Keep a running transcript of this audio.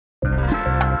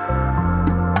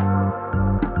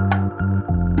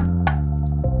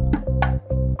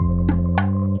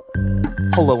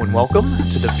Hello and welcome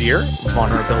to the Veer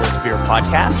Vulnerabilis Veer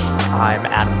podcast. I'm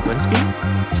Adam Glinsky,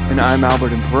 And I'm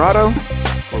Albert Imperato.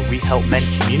 where we help men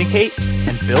communicate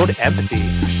and build empathy.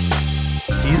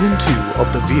 Season 2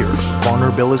 of the Veer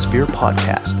Vulnerabilis Veer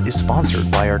podcast is sponsored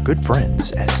by our good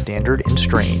friends at Standard and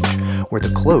Strange, where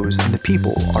the clothes and the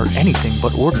people are anything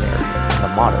but ordinary, and the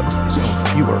motto is own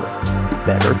fewer,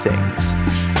 better things.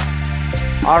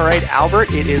 All right,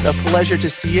 Albert, it is a pleasure to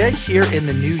see you here in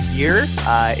the new year.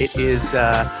 It is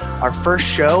our first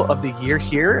show of the year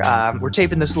here. We're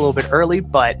taping this a little bit early,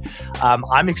 but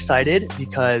I'm excited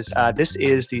because this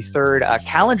is the third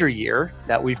calendar year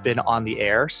that we've been on the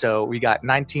air. So we got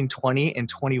 19, 20, and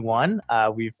 21.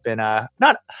 We've been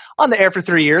not on the air for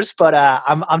 3 years, but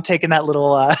I'm taking that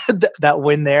little that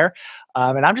win there.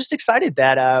 And I'm just excited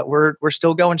that we're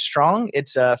still going strong.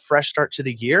 It's a fresh start to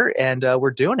the year, and we're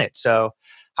doing it. So,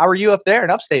 how are you up there in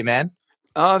Upstate, man?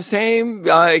 Same,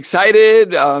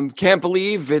 excited. Can't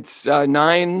believe it's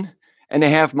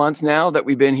 9.5 months now that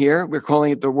we've been here. We're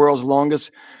calling it the world's longest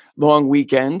long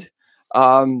weekend.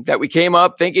 That we came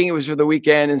up thinking it was for the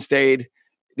weekend and stayed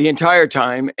the entire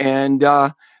time. And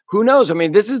who knows? I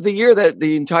mean, this is the year that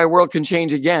the entire world can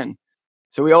change again.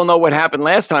 So we all know what happened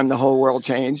last time the whole world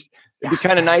changed. It'd be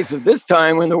kind of nice if this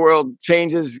time when the world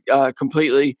changes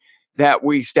completely, that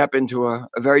we step into a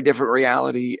very different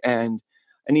reality and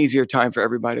an easier time for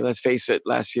everybody. Let's face it,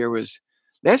 last year was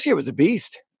a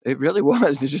beast. It really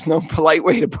was. There's just no polite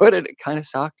way to put it. It kind of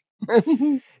sucked.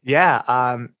 Yeah,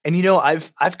 and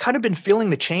I've kind of been feeling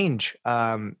the change.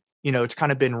 It's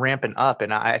kind of been ramping up,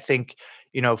 and I think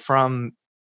from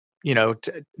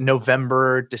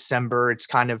November, December, it's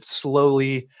kind of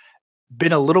slowly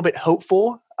been a little bit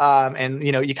hopeful. And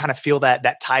you kind of feel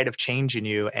that tide of change in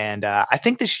you. And I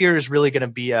think this year is really going to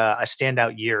be a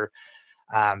standout year.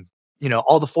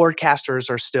 All the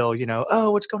forecasters are still, oh,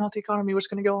 what's going on with the economy? What's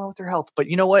going to go on with their health? But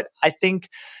you know what? I think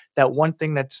that one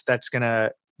thing that's going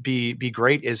to be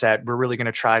great is that we're really going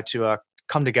to try to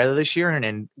come together this year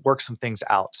and work some things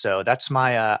out. So that's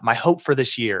my my hope for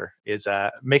this year is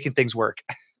making things work.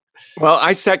 Well,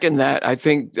 I second that. I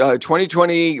think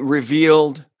 2020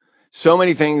 revealed so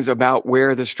many things about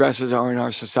where the stresses are in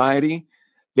our society,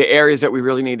 the areas that we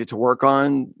really needed to work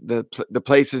on, the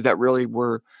places that really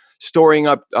were storing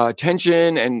up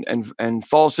tension and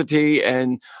falsity,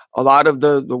 and a lot of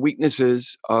the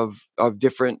weaknesses of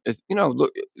different.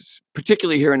 Look,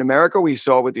 particularly here in America, we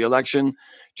saw with the election,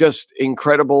 just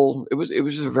incredible. It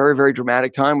was a very, very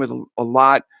dramatic time with a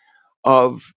lot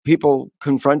of people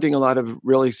confronting a lot of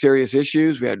really serious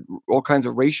issues. We had all kinds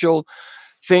of racial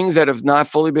things that have not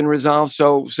fully been resolved.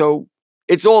 So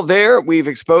it's all there. We've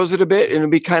exposed it a bit, and it'd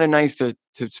be kind of nice to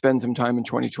spend some time in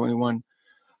 2021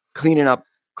 cleaning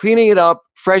it up,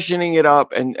 freshening it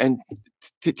up, and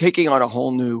taking on a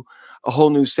whole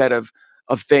new set of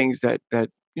things that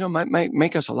might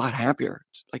make us a lot happier.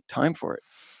 It's like time for it.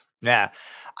 Yeah.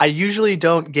 I usually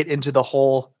don't get into the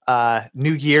whole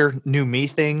new year, new me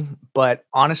thing. But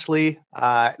honestly,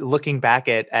 looking back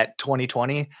at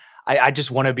 2020, I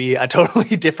just want to be a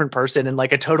totally different person in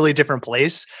like a totally different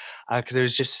place because it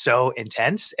was just so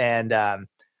intense. And I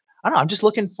don't know, I'm just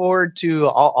looking forward to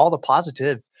all the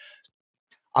positive.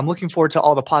 I'm looking forward to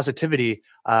all the positivity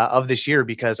of this year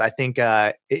because I think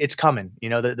it's coming.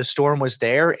 The storm was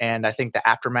there, and I think the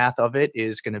aftermath of it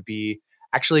is going to be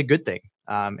actually a good thing.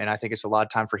 And I think it's a lot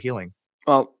of time for healing.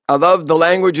 Well, I love the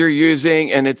language you're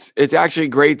using, and it's actually a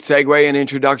great segue and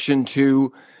introduction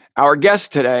to our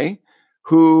guest today,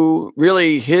 who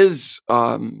really his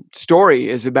story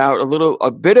is about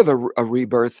a bit of a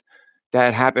rebirth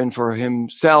that happened for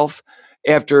himself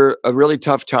after a really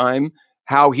tough time,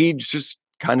 how he just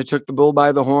kind of took the bull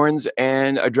by the horns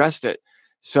and addressed it.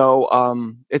 So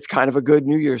it's kind of a good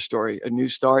New Year's story, a new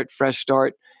start, fresh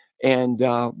start. And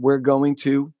we're going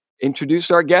to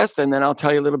introduce our guest, and then I'll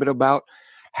tell you a little bit about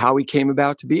how he came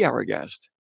about to be our guest.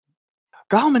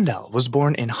 Gal Mendel was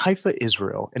born in Haifa,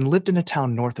 Israel, and lived in a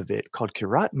town north of it called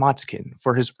Kiryat Matzkin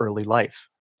for his early life.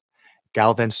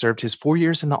 Gal then served his 4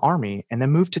 years in the army and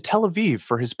then moved to Tel Aviv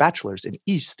for his bachelor's in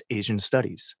East Asian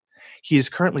Studies. He is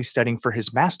currently studying for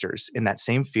his master's in that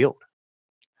same field.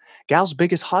 Gal's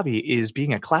biggest hobby is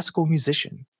being a classical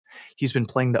musician. He's been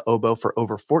playing the oboe for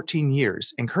over 14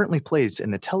 years and currently plays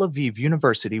in the Tel Aviv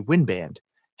University Wind Band,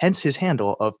 hence his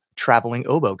handle of Traveling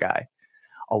Oboe Guy.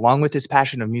 Along with his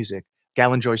passion of music,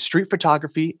 Gal enjoys street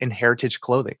photography and heritage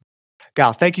clothing.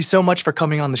 Gal, thank you so much for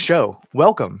coming on the show.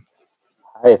 Welcome.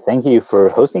 Hi, thank you for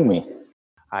hosting me.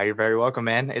 You're very welcome,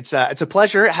 man. It's a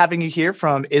pleasure having you here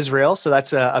from Israel. So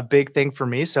that's a big thing for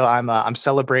me. So I'm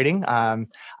celebrating. I've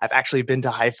actually been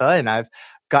to Haifa and I've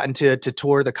gotten to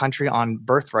tour the country on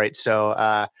Birthright.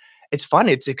 So it's fun.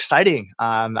 It's exciting.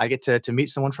 I get to meet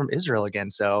someone from Israel again.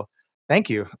 So thank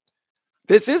you.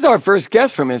 This is our first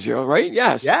guest from Israel, right?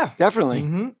 Yes, Yeah. definitely.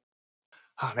 hmm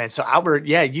Oh man, so Albert,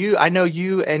 yeah, I know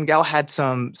you and Gal had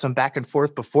some back and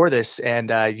forth before this, and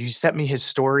you sent me his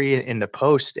story in the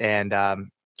post, and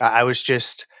I was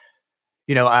just,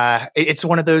 it's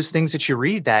one of those things that you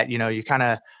read that you kind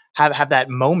of have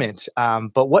that moment.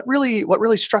 But what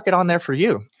really struck it on there for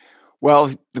you?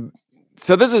 Well,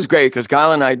 so this is great because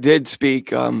Kyle and I did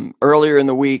speak earlier in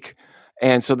the week,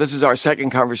 and so this is our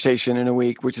second conversation in a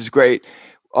week, which is great.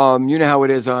 You know how it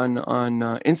is on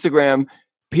Instagram.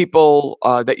 People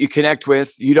that you connect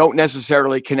with, you don't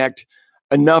necessarily connect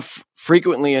enough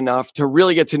frequently enough to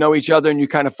really get to know each other, and you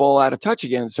kind of fall out of touch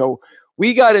again. So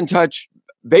we got in touch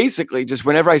basically just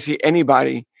whenever I see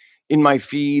anybody in my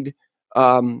feed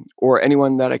or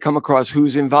anyone that I come across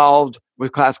who's involved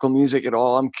with classical music at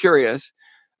all. I'm curious.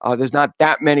 There's not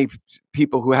that many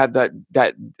people who have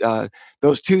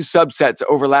those two subsets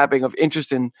overlapping of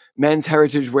interest in men's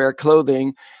heritage wear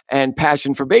clothing and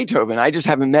passion for Beethoven. I just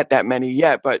haven't met that many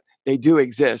yet, but they do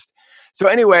exist. So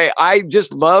anyway, I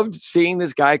just loved seeing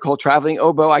this guy called Traveling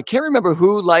Oboe. I can't remember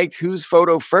who liked whose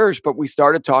photo first, but we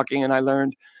started talking and I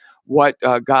learned what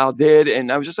Guile did,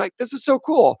 and I was just like, "This is so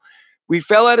cool." We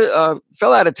fell out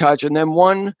of touch, and then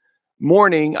one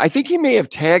morning, I think he may have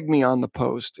tagged me on the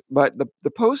post, but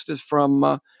the post is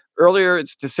from earlier.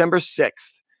 It's December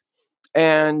 6th,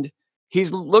 and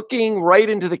he's looking right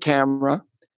into the camera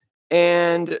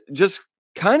and just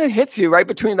kind of hits you right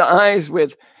between the eyes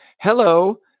with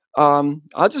 "Hello."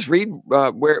 I'll just read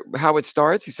how it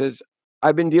starts. He says,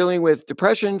 "I've been dealing with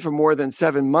depression for more than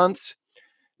 7 months,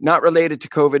 not related to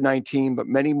COVID-19, but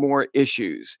many more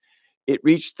issues. It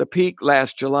reached the peak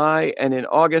last July, and in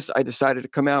August, I decided to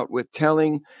come out with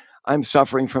telling I'm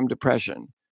suffering from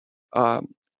depression."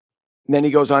 Um, then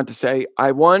he goes on to say,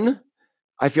 "I won.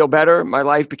 I feel better. My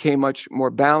life became much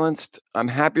more balanced. I'm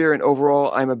happier, and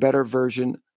overall, I'm a better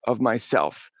version of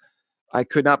myself. I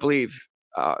could not believe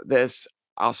this.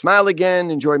 I'll smile again,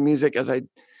 enjoy music as I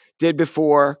did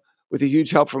before, with a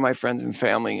huge help from my friends and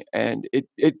family." And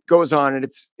it goes on, and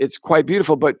it's quite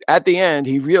beautiful. But at the end,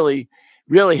 he really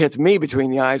hits me between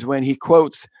the eyes when he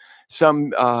quotes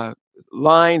some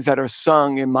lines that are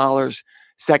sung in Mahler's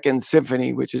Second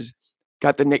Symphony, which is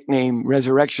got the nickname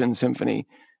Resurrection Symphony.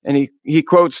 And he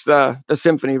quotes the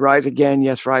symphony, "Rise again,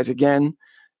 yes, rise again."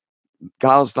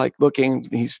 Gal's like looking,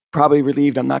 he's probably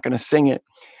relieved I'm not going to sing it.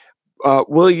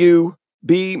 "Will you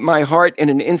be my heart in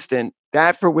an instant?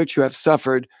 That for which you have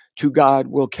suffered, to God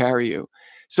will carry you."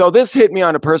 So this hit me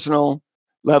on a personal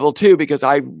level too, because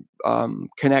I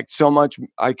connect so much.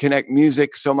 I connect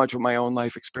music so much with my own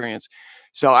life experience.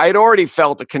 So I had already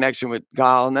felt a connection with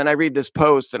Gal, and then I read this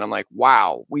post, and I'm like,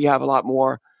 wow, we have a lot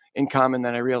more in common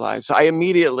than I realized. So I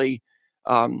immediately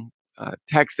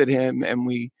texted him, and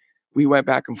we went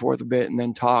back and forth a bit, and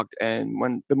then talked. And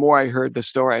when the more I heard the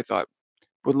story, I thought,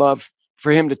 would love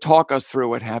for him to talk us through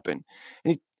what happened.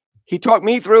 And he talked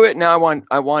me through it. Now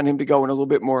I want him to go in a little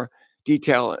bit more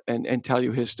detail and tell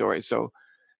you his story. So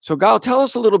Gal, tell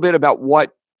us a little bit about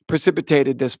what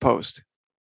precipitated this post.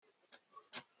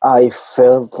 I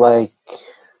felt like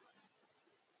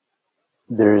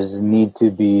there's need to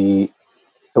be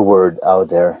a word out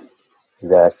there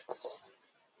that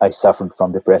I suffered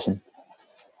from depression.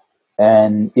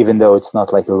 And even though it's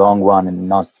not like a long one and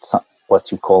not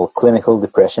what you call clinical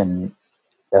depression,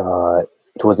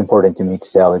 it was important to me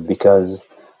to tell it because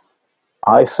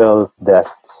I felt that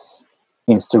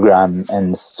Instagram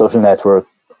and social network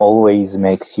always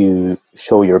makes you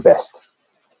show your best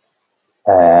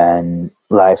and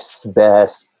life's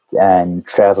best and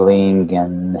traveling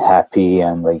and happy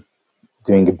and like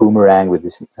doing a boomerang with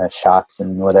these shots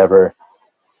and whatever.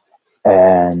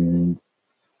 And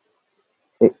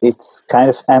it's kind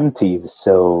of empty.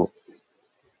 So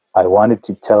I wanted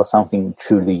to tell something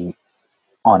truly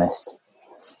honest,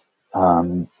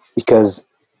 because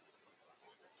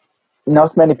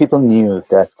not many people knew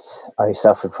that I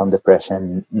suffered from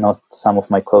depression, not some of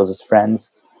my closest friends.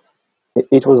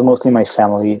 It was mostly my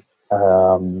family.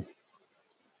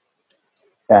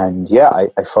 And yeah,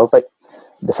 I felt like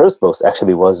the first post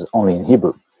actually was only in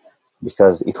Hebrew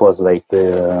because it was like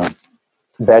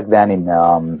back then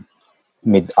in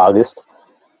mid-August.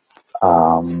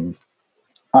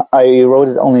 I wrote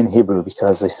it only in Hebrew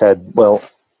because I said, well,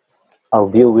 I'll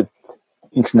deal with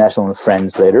international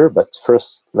friends later, but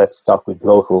first let's talk with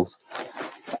locals,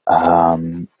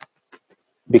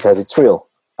 because it's real.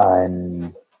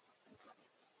 And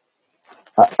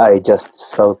I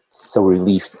just felt so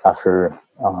relieved after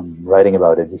writing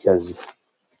about it because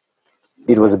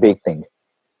it was a big thing.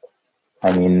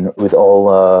 I mean, with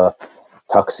all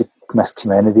toxic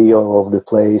masculinity all over the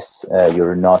place,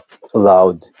 you're not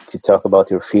allowed to talk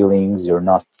about your feelings. You're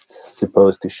not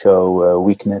supposed to show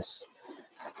weakness.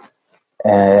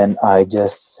 And I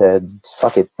just said,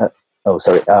 fuck it. Oh,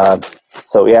 sorry.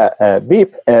 So yeah,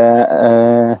 beep.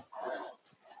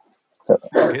 So,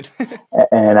 Good.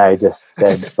 and I just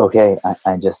said, okay,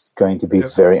 I'm just going to be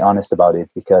very honest about it,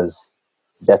 because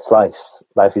that's life.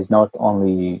 Life is not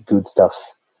only good stuff.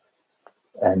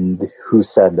 And who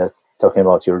said that talking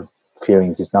about your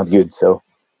feelings is not good? So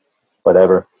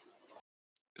whatever.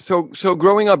 So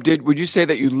growing up, would you say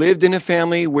that you lived in a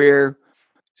family where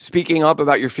speaking up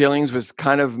about your feelings was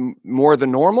kind of more the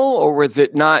normal, or was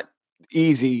it not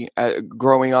easy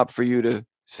growing up for you to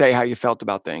say how you felt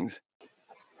about things?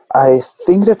 I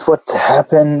think that what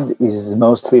happened is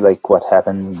mostly like what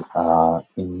happened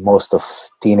in most of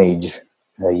teenage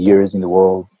years in the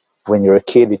world. When you're a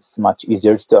kid, it's much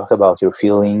easier to talk about your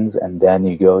feelings, and then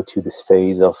you go to this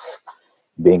phase of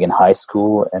being in high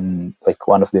school. And like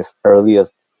one of the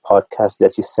earliest podcasts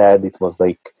that you said, it was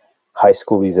like high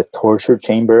school is a torture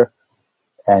chamber,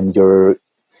 and you're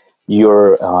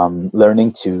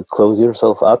learning to close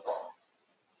yourself up.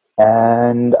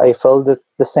 And I felt it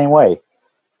the same way.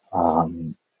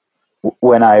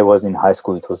 When I was in high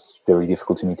school, it was very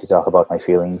difficult to me to talk about my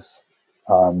feelings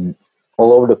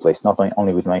all over the place, not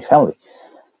only with my family.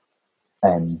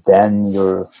 And then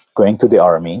you're going to the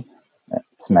army.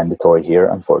 It's mandatory here,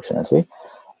 unfortunately.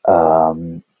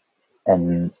 And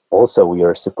also, we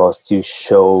are supposed to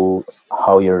show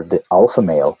how you're the alpha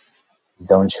male.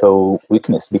 Don't show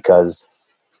weakness, because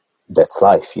that's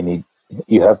life.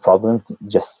 You have problems,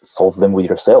 just solve them with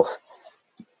yourself.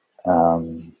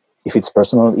 If it's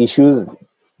personal issues,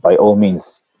 by all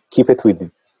means, keep it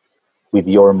with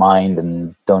your mind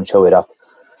and don't show it up.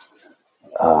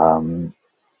 And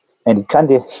it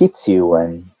kind of hits you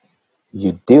when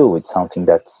you deal with something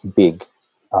that's big.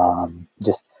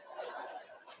 Just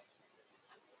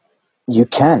you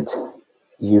can't.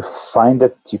 You find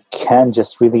that you can't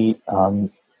just really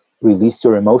release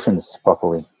your emotions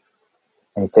properly,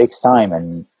 and it takes time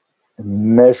and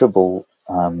measurable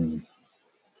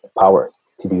power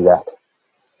to do that.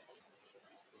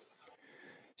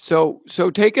 So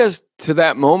take us to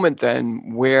that moment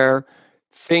then where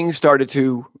things started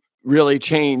to really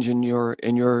change in your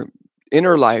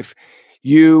inner life.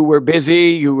 You were busy,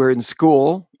 you were in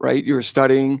school, right? You were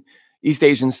studying East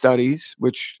Asian studies,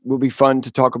 which will be fun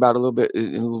to talk about a little bit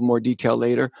in a little more detail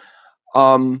later.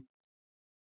 When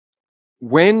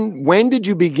did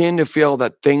you begin to feel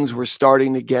that things were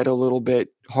starting to get a little bit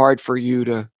hard for you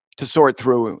to sort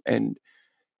through and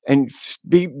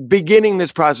beginning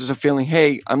this process of feeling,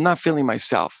 hey, I'm not feeling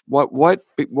myself? What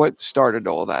started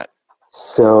all that?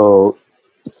 So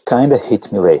it kind of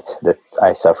hit me late that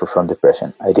I suffer from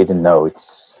depression. I didn't know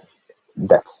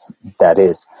that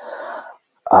is.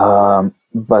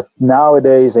 But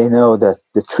nowadays I know that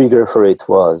the trigger for it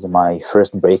was my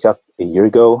first breakup a year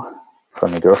ago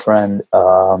from a girlfriend.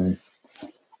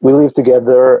 We lived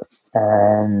together,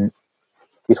 and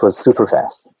it was super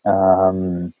fast.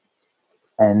 And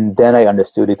then I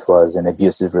understood it was an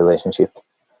abusive relationship.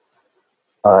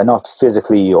 Not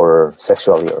physically or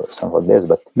sexually or something like this,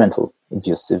 but mental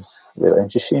abusive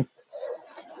relationship.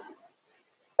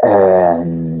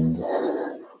 And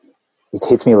it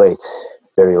hit me late,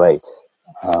 very late.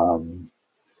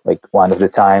 Like one of the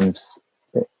times,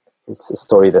 it's a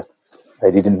story that I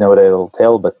didn't know that I'll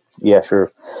tell, but yeah,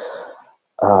 sure.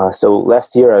 So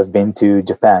last year I've been to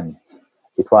Japan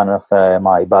with one of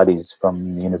my buddies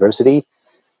from university.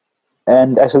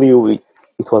 And actually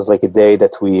it was like a day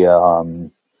that we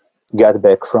got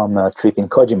back from a trip in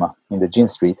Kojima in the Jin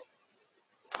Street.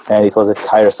 And it was a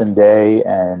tiresome day,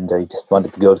 and I just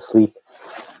wanted to go to sleep.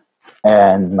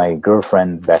 And my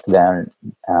girlfriend back then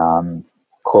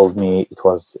called me. It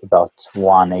was about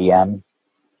 1 a.m.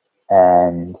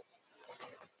 And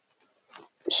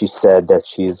she said that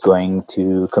she's going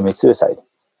to commit suicide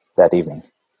that evening.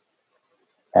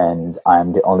 And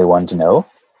I'm the only one to know.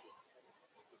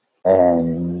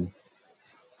 And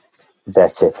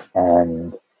that's it.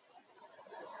 And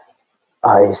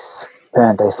I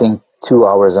spent, I think, 2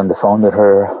 hours on the phone with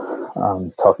her,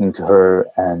 talking to her,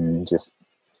 and just,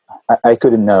 I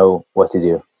couldn't know what to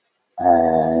do.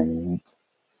 And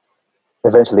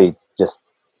eventually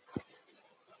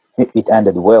it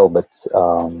ended well, but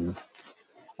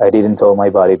I didn't tell my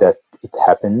body that it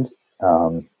happened.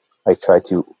 I tried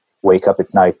to wake up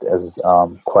at night as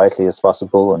quietly as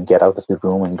possible and get out of the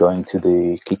room and going to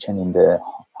the kitchen in the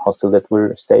hostel that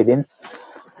we stayed in.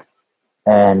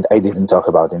 And I didn't talk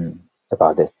about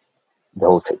it the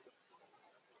whole trip.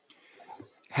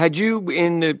 Had you,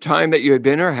 in the time that you had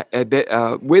been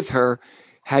with her,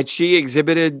 had she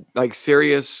exhibited like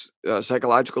serious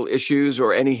psychological issues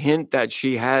or any hint that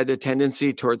she had a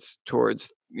tendency towards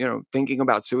thinking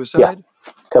about Yeah, suicide?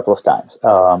 a couple of times.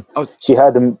 Oh, She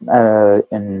had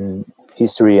in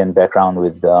history and background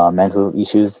with mental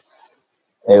issues,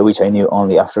 which I knew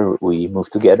only after we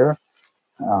moved together.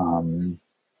 Um,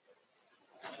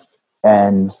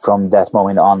 and from that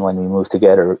moment on, when we moved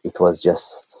together, it was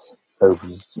just a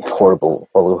horrible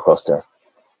roller coaster.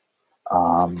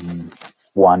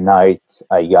 One night,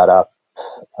 I got up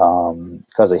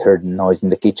because I heard noise in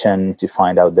the kitchen to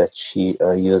find out that she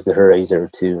used her razor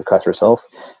to cut herself.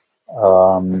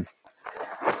 Um,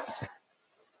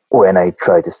 when I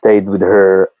tried to stay with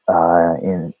her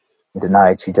in the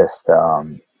night, she just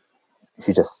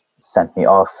sent me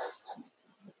off.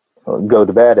 Go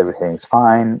to bed, everything's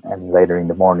fine. And later in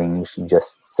the morning, she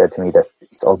just said to me that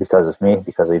it's all because of me,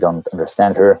 because I don't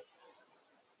understand her.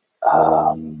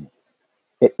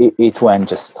 It went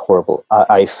just horrible.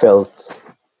 I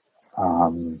felt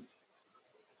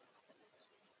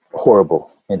horrible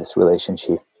in this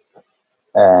relationship.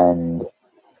 And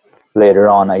later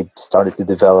on, I started to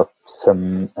develop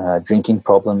some drinking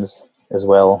problems as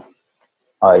well.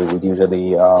 I would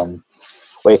usually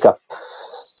wake up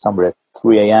somewhere at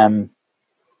 3 a.m.,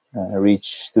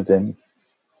 reach to the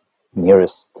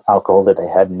nearest alcohol that I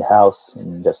had in the house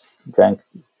and just drank.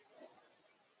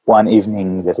 One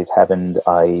evening that it happened,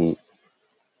 I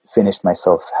finished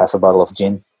myself half a bottle of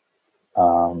gin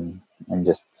and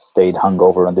just stayed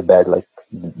hungover on the bed like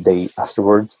the day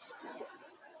afterwards.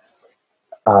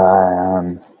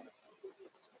 And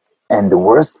the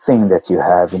worst thing that you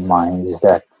have in mind is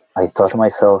that I thought to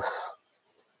myself,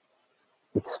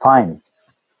 it's fine.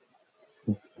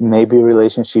 Maybe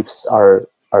relationships are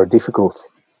difficult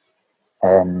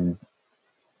and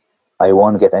I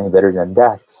won't get any better than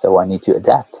that, so I need to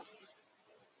adapt.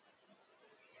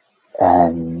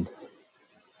 And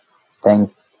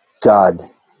thank God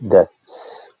that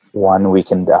one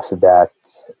weekend after that,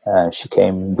 she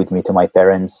came with me to my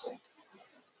parents,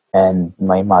 and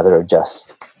my mother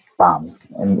just, bam,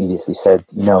 immediately said,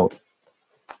 you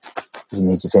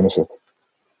need to finish it.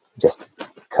 Just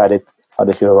cut it out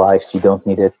of your life. You don't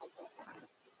need it.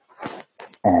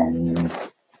 And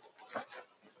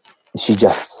she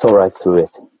just saw right through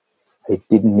it. I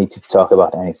didn't need to talk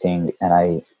about anything, and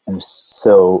I am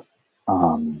so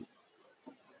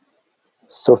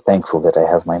thankful that I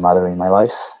have my mother in my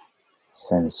life,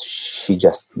 since she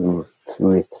just moved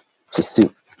through it.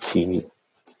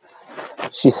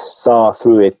 She saw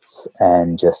through it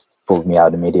and just pulled me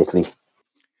out immediately.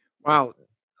 wow.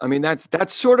 I mean,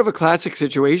 that's sort of a classic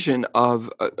situation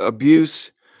of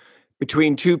abuse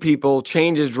between two people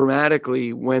changes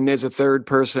dramatically when there's a third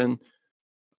person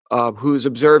who's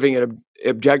observing it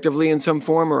objectively in some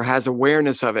form or has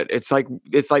awareness of it. It's like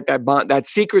that bond, that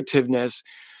secretiveness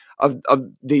of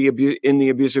the abuse in the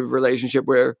abusive relationship,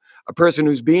 where a person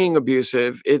who's being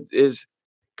abusive is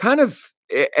kind of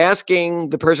asking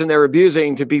the person they're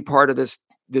abusing to be part of this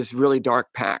really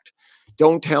dark pact.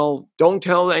 Don't tell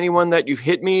anyone that you've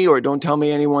hit me, or don't tell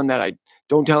anyone that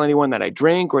I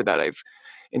drink, or that I've,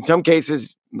 in some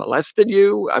cases, molested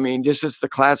you. I mean, just it's the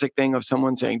classic thing of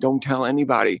someone saying, "Don't tell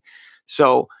anybody."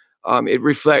 So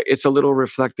it's a little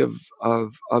reflective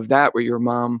of that, where your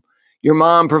mom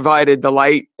provided the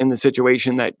light in the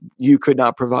situation that you could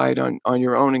not provide on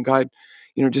your own, and God,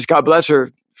 just God bless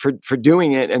her for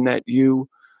doing it, and that you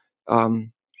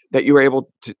were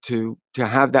able to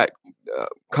have that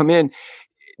come in.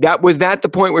 Was that the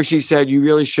point where she said you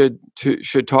really should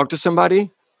talk to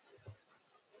somebody?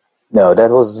 No,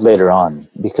 that was later on,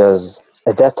 because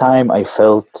at that time I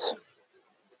felt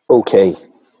okay,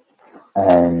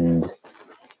 and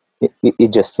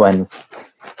it just went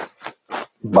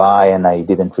by, and I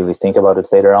didn't really think about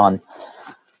it later on.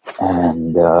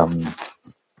 And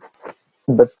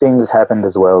but things happened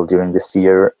as well during this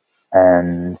year,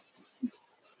 and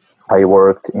I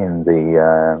worked in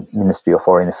the Ministry of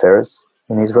Foreign Affairs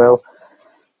in Israel.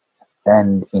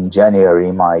 And in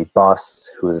January, my boss,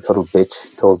 who is a total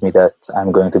bitch, told me that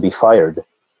I'm going to be fired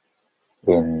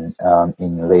in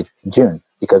late June,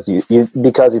 because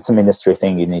because it's a ministry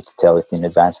thing, you need to tell it in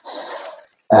advance.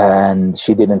 And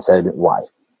she didn't say why.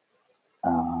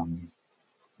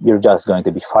 You're just going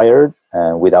to be fired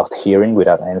without hearing,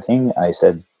 without anything. I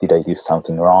said, did I do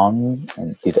something wrong?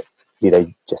 And did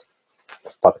I just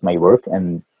fuck my work?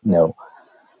 And no.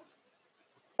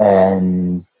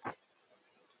 And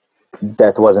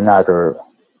that was another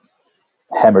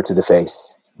hammer to the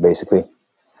face, basically.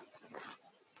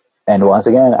 And once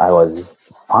again, I was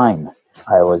fine.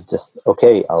 I was just,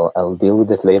 okay, I'll deal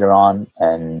with it later on,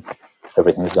 and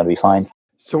everything's going to be fine.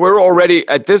 So we're already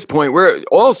at this point, we're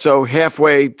also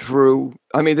halfway through.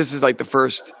 I mean, this is like the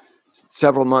first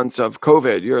several months of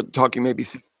COVID. You're talking maybe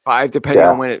 5, depending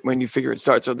on when you figure it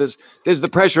starts. So there's the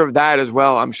pressure of that as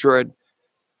well. I'm sure it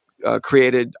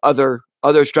created other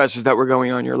stresses that were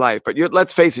going on in your life. But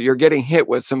let's face it, you're getting hit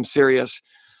with some serious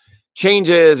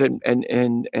changes and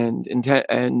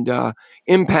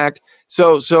impact.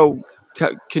 So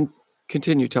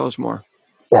continue. Tell us more.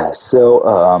 Yeah.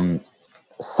 So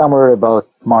somewhere about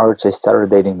March, I started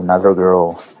dating another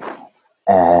girl,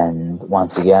 and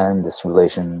once again, this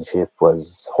relationship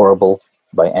was horrible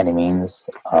by any means.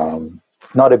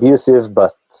 Not abusive,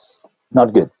 but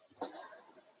not good.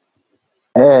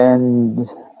 And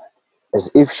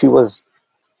as if she was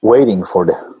waiting for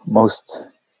the most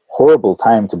horrible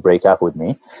time to break up with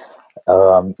me,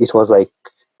 it was like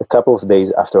a couple of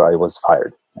days after I was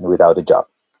fired and without a job.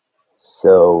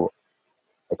 So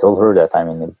I told her that I'm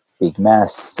in a big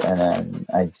mess, and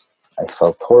I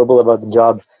felt horrible about the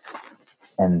job.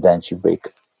 And then she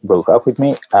broke up with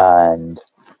me, and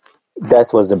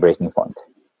that was the breaking point.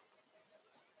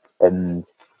 And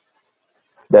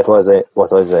that was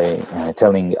what was I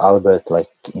telling Albert, like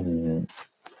in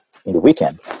the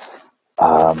weekend.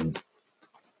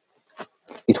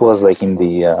 It was like in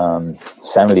the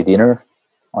family dinner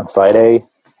on Friday.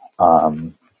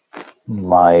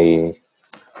 My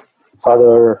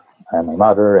father and my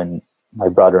mother and my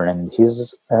brother and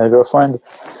his girlfriend.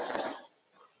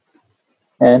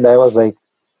 And I was like,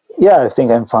 yeah, I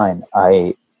think I'm fine.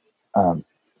 Okay,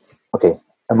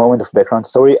 a moment of background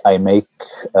story. I make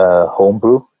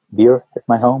homebrew beer at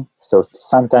my home. So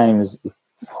sometimes it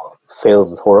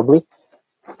fails horribly.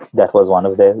 That was one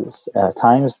of those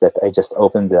times that I just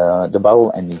opened the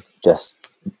bottle, and just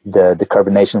the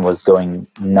carbonation was going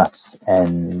nuts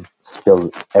and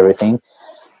spilled everything.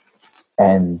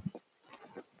 And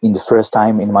in the first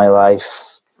time in my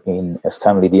life, in a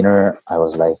family dinner, I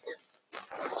was like,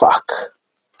 fuck.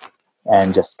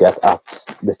 And just got up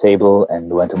the table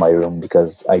and went to my room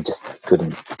because I just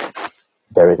couldn't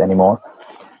bear it anymore.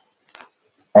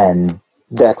 And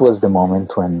that was the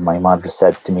moment when my mother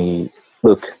said to me,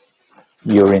 look,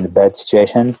 you're in a bad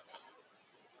situation.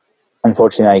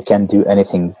 Unfortunately, I can't do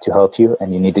anything to help you,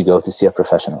 and you need to go to see a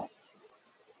professional.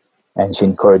 And she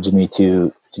encouraged me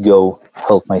to go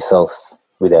help myself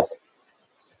with that.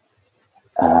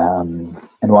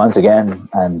 And once again,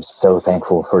 I'm so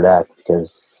thankful for that,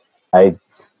 because I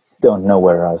don't know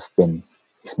where I've been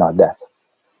if not that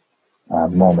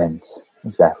moment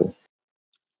exactly.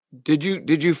 Did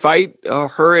you fight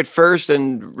her at first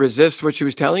and resist what she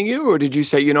was telling you, or did you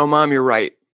say, Mom, you're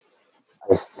right?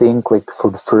 I think like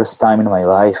for the first time in my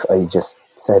life, I just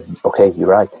said, okay, you're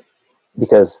right.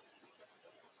 Because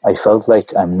I felt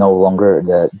like I'm no longer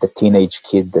the teenage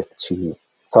kid that she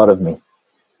thought of me.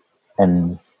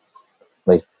 And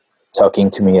like talking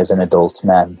to me as an adult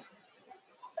man,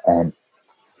 and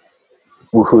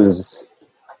who's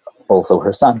also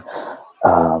her son.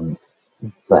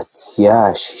 But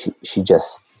yeah, she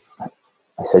just,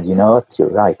 I said, you know what, you're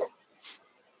right.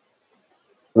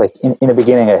 Like in the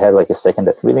beginning, I had like a second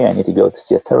that really I need to go to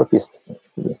see a therapist.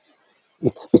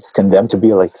 It's condemned to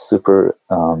be like super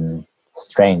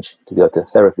strange to go to a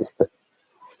therapist, but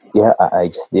yeah, I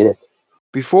just did it.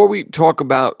 Before we talk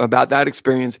about that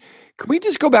experience, can we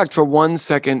just go back for 1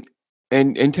 second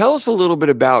and tell us a little bit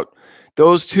about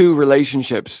those two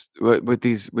relationships with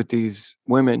these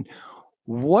women?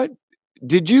 What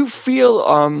did you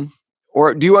feel,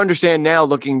 or do you understand now,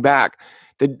 looking back,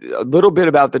 a little bit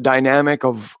about the dynamic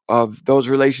of those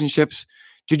relationships?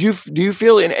 Do you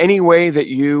feel in any way that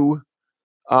you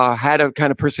had a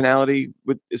kind of personality,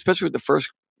 especially with the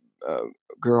first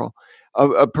girl,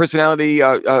 a personality,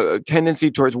 a tendency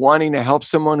towards wanting to help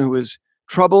someone who was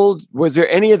troubled? Was there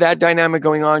any of that dynamic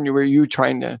going on? Were you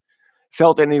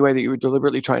felt in any way that you were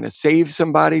deliberately trying to save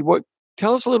somebody?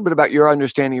 Tell us a little bit about your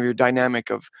understanding of your dynamic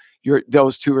of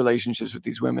those two relationships with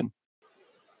these women.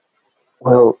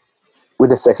 Well, with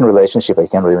the second relationship, I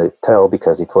can't really tell,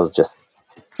 because it was just,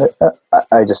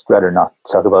 I just rather not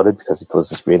talk about it, because it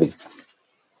was really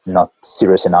not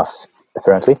serious enough,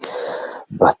 apparently.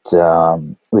 But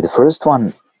with the first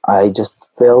one, I just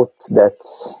felt that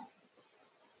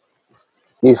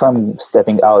if I'm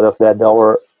stepping out of that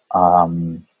door,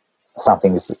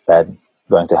 something is bad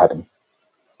going to happen.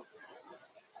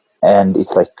 And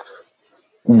it's like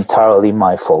entirely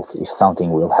my fault if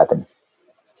something will happen.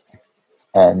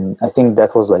 And I think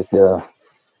that was like the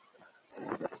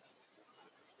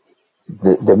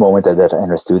moment that I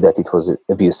understood that it was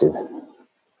abusive.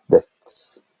 That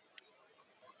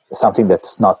something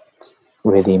that's not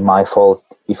really my fault.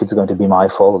 If it's going to be my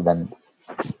fault, then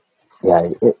yeah,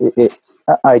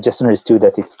 I just understood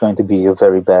that it's going to be a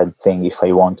very bad thing if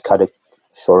I won't cut it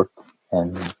short.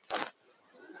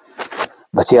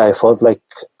 But yeah, I felt like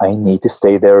I need to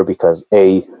stay there because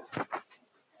that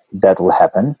will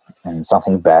happen and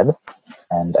something bad,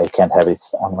 and I can't have it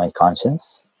on my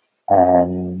conscience.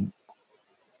 And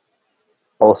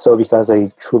also because I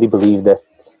truly believe that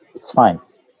it's fine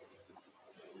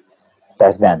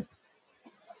back then.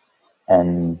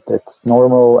 And that's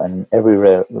normal, and every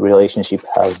relationship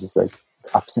has like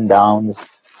ups and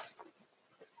downs,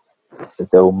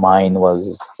 though mine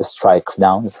was a strike of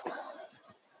downs.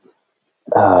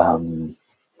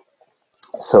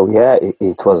 So yeah,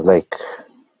 it was like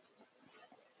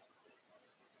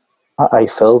I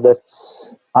felt that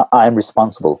I'm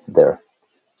responsible there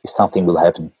if something will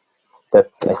happen. That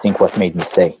I think what made me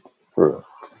stay for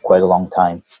quite a long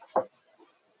time,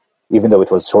 even though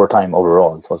it was short time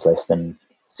overall. It was less than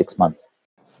 6 months.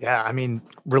 Yeah, I mean,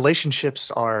 relationships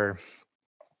are,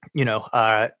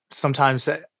 sometimes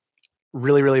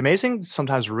really, really amazing,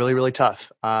 sometimes really, really tough.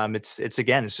 It's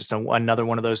again, it's just another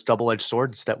one of those double-edged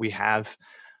swords that we have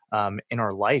in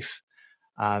our life.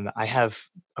 I have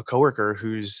a coworker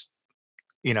who's,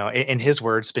 in his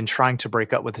words, been trying to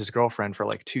break up with his girlfriend for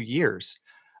like 2 years.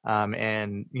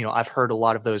 And I've heard a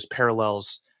lot of those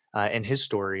parallels in his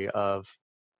story of,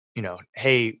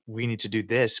 hey, we need to do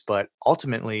this, but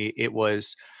ultimately it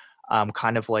was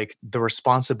kind of like the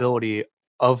responsibility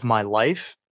of my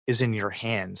life is in your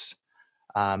hands.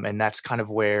 And that's kind of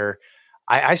where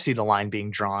I see the line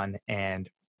being drawn. And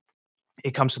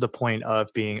it comes to the point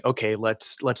of being okay,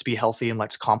 let's be healthy and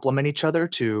let's complement each other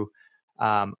to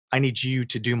I need you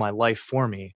to do my life for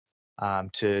me,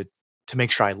 to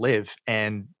make sure I live.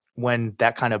 And when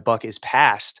that kind of buck is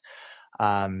passed,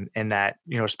 and that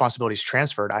responsibility is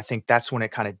transferred, I think that's when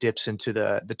it kind of dips into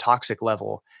the toxic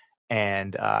level,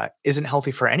 and isn't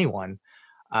healthy for anyone.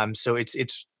 So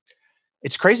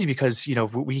it's crazy because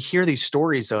we hear these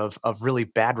stories of really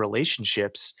bad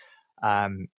relationships,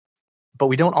 um, but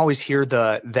we don't always hear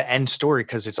the end story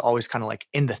because it's always kind of like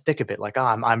in the thick of it, like, oh,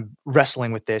 I'm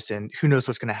wrestling with this, and who knows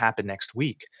what's going to happen next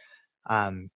week.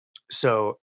 Um,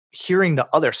 so hearing the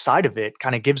other side of it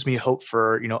kind of gives me hope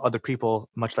for other people,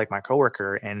 much like my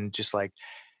coworker, and just like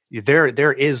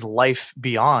there is life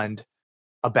beyond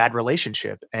a bad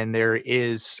relationship, and there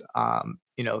is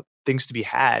things to be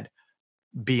had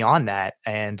beyond that.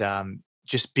 And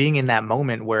just being in that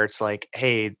moment where it's like,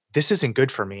 hey, this isn't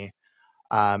good for me.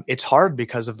 It's hard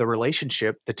because of the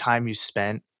relationship, the time you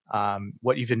spent,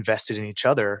 what you've invested in each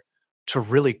other, to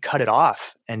really cut it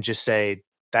off and just say,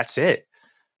 that's it.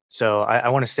 So I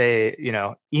want to say,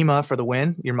 Ema for the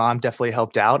win. Your mom definitely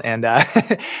helped out and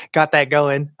got that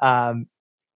going.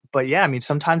 But yeah, I mean,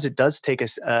 sometimes it does take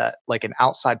us like an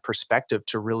outside perspective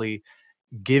to really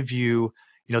give you,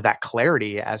 that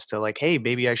clarity as to like, hey,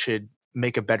 maybe I should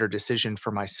make a better decision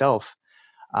for myself.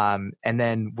 And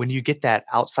then when you get that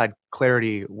outside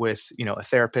clarity with, a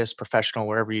therapist, professional,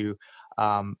 wherever you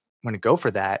want to go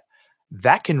for that,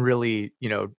 that can really,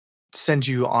 send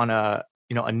you on a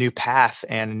new path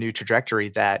and a new trajectory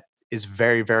that is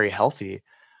very, very healthy.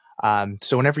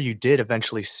 So whenever you did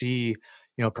eventually see,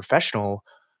 a professional,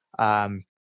 um,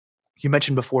 you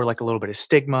mentioned before, like a little bit of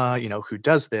stigma, who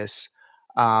does this?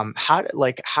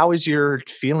 How is your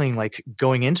feeling like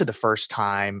going into the first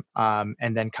time,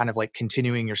 and then kind of like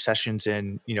continuing your sessions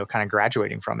and, kind of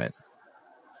graduating from it?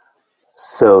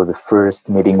 So the first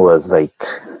meeting was like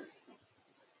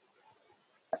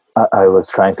I was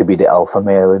trying to be the alpha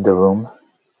male in the room,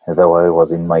 though I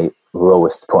was in my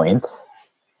lowest point.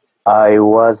 I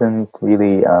wasn't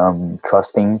really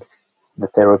trusting the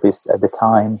therapist at the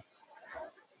time,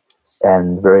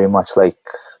 and very much like,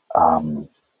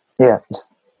 yeah,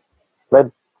 just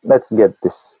let let's get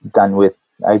this done with.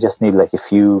 I just need like a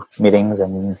few meetings,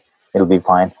 and it'll be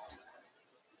fine.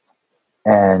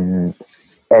 And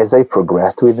as I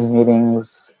progressed with the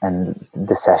meetings and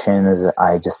the sessions,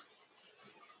 I just,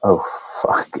 oh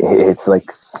fuck, it's like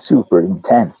super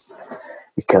intense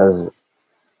because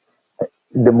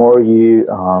the more you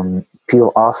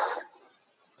peel off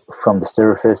from the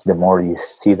surface, the more you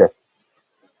see that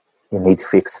you need to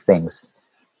fix things.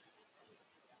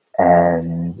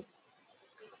 And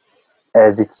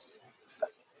as it's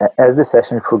as the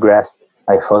session progressed,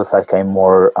 I felt like I'm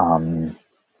more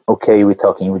okay with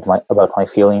talking with about my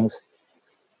feelings.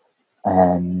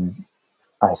 And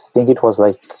I think it was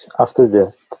like after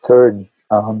the third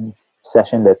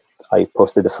session that I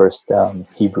posted the first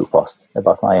Hebrew post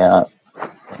about my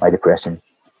depression.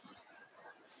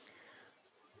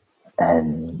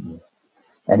 And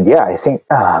yeah, I think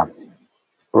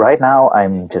right now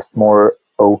I'm just more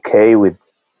okay with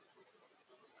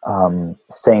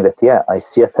saying that, yeah, I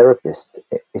see a therapist.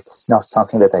 It's not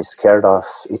something that I scared of.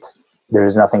 There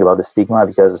is nothing about the stigma,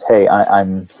 because hey,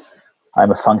 I'm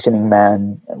a functioning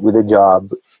man with a job,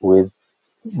 with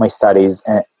my studies,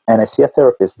 and I see a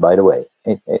therapist. By the way,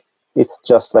 it's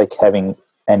just like having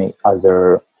any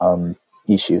other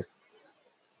issue.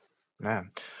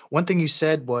 Man, one thing you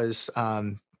said was,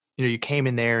 you came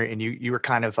in there and you were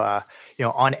kind of,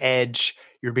 on edge.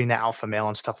 You're being the alpha male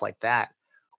and stuff like that.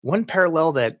 One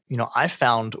parallel that I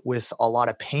found with a lot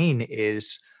of pain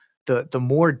is the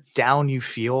more down you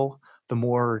feel, the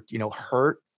more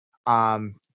hurt.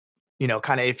 Um,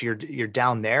 kind of if you're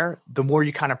down there, the more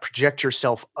you kind of project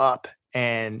yourself up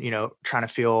and trying to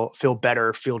feel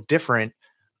better, feel different.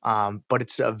 But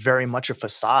it's a very much a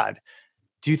facade.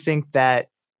 Do you think that,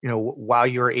 while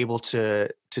you were able to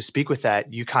speak with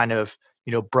that, you kind of,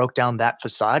 broke down that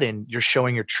facade and you're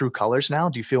showing your true colors now?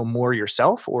 Do you feel more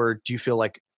yourself, or do you feel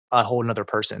like a whole another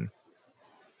person?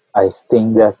 I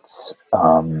think that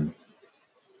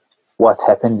what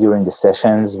happened during the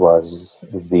sessions was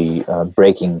the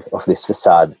breaking of this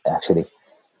facade, actually,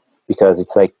 because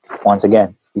it's like, once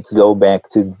again, it's go back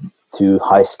to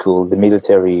high school, the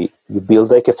military. You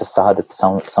build like a facade that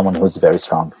someone who's very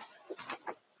strong.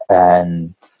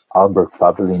 And Albert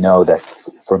probably know that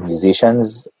for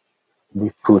musicians, we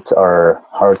put our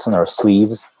hearts on our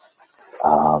sleeves.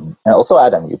 And also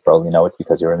Adam, you probably know it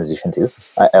because you're a musician too.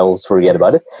 I always forget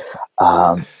about it.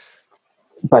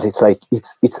 But it's like,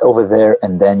 it's over there,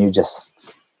 and then you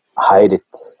just hide it.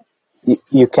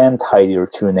 You can't hide your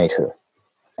true nature.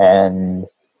 And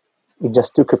it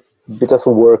just took a bit of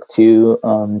work to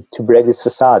break this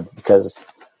facade, because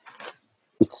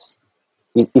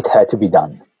it had to be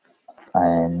done.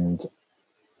 And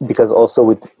because also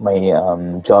with my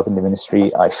job in the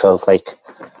ministry, I felt like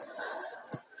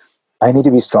I need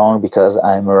to be strong because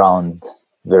I'm around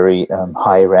very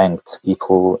high-ranked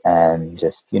people, and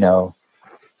just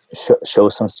show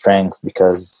some strength,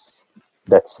 because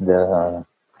that's the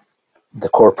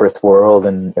corporate world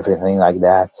and everything like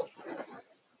that.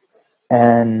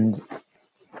 And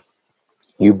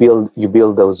you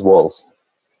build those walls,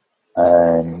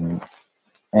 and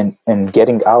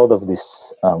getting out of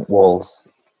these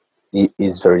walls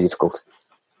is very difficult.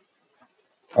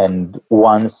 And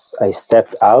once I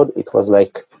stepped out, it was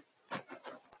like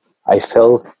I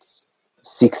felt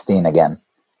 16 again,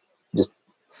 just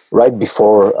right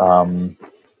before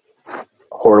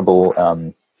horrible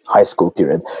high school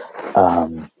period.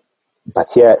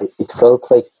 But yeah, it felt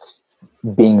like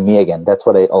being me again. That's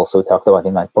what I also talked about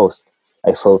in my post.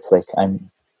 I felt like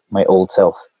I'm my old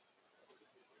self,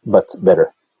 but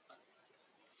better.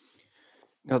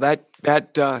 Now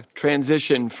that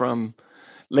transition from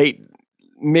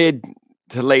mid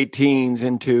to late teens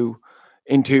into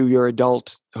your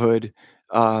adulthood,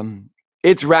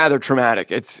 it's rather traumatic.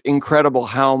 It's incredible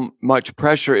how much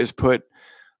pressure is put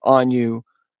on you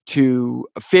to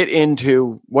fit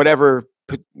into whatever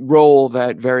role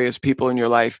that various people in your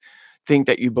life think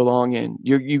that you belong in.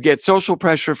 You get social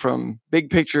pressure from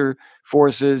big picture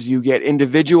forces. You get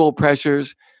individual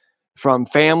pressures from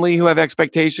family who have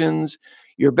expectations,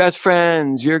 your best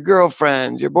friends, your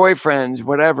girlfriends, your boyfriends,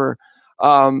 whatever.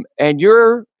 And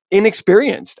you're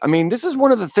inexperienced. I mean, this is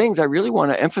one of the things I really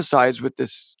want to emphasize with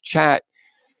this chat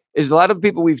is a lot of the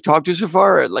people we've talked to so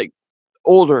far are like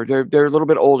older. They're a little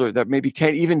bit older, that maybe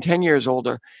 10 years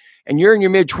older. And you're in your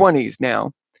mid 20s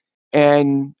now.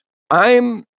 And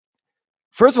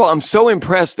first of all, I'm so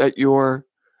impressed at the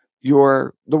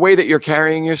way that you're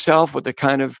carrying yourself, with the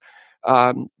kind of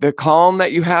the calm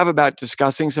that you have about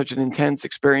discussing such an intense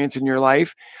experience in your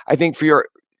life. I think for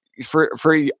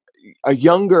a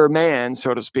younger man,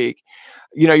 so to speak,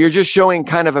 you're just showing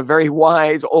kind of a very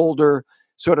wise, older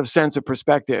sort of sense of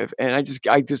perspective. And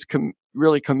I just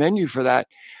really commend you for that.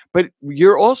 But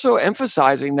you're also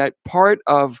emphasizing that part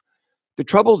of the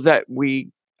troubles that we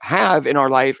have in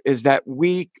our life is that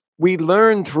we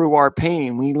learn through our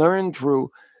pain. We learn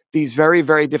through these very,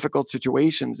 very difficult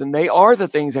situations, and they are the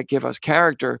things that give us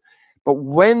character. But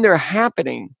when they're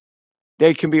happening,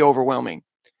 they can be overwhelming.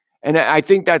 And I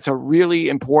think that's a really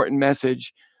important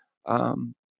message. I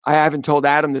haven't told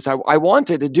Adam this. I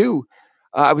wanted to do,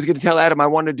 I was going to tell Adam I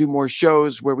wanted to do more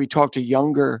shows where we talk to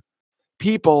younger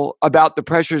people about the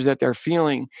pressures that they're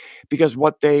feeling, because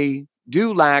what they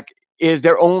do lack is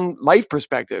their own life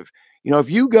perspective.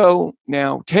 If you go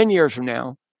now 10 years from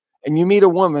now and you meet a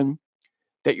woman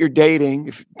that you're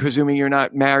dating, presuming you're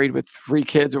not married with 3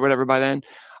 kids or whatever by then,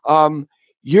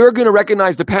 you're going to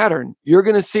recognize the pattern. You're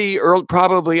going to see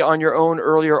probably on your own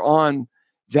earlier on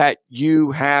that you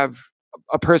have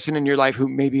a person in your life who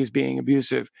maybe is being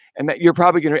abusive, and that you're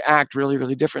probably going to act really,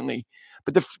 really differently.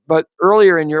 But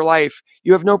earlier in your life,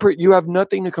 you have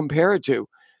nothing to compare it to.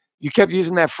 You kept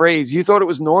using that phrase. You thought it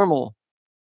was normal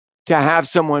to have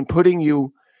someone putting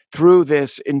you through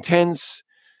this intense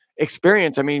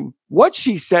experience. I mean, what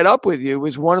she set up with you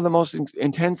was one of the most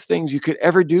intense things you could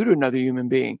ever do to another human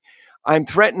being. I'm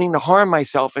threatening to harm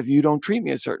myself if you don't treat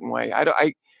me a certain way.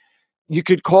 You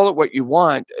could call it what you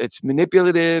want. It's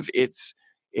manipulative. It's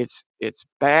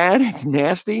bad. It's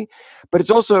nasty, but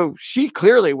it's also, she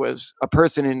clearly was a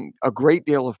person in a great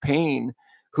deal of pain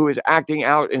who is acting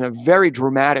out in a very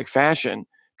dramatic fashion,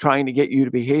 trying to get you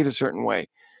to behave a certain way.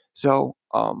 So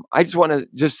I just want to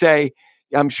just say,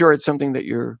 I'm sure it's something that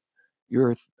your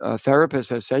therapist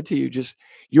has said to you. Just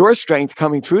your strength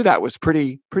coming through that was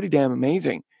pretty damn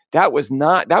amazing. That was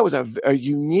a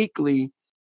uniquely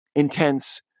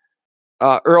intense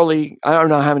early. I don't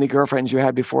know how many girlfriends you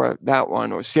had before that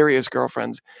one, or serious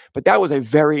girlfriends, but that was a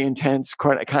very intense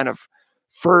kind of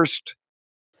first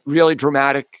really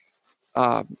dramatic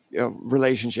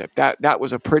relationship. That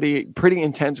was a pretty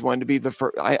intense one to be the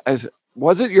first.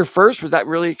 Was it your first? Was that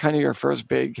really kind of your first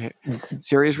big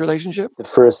serious relationship? The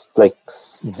first, like,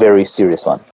 very serious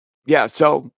one. Yeah.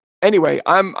 So anyway,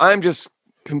 I'm just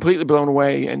completely blown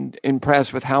away and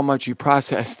impressed with how much you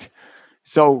processed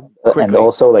so quickly. And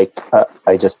also, like,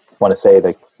 I just want to say,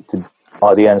 like, to the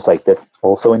audience, like, that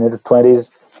also in the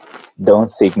 20s,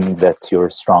 don't think that you're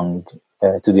strong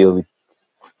to deal with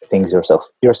things yourself.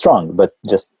 You're strong, but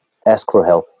just ask for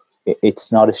help.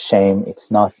 It's not a shame.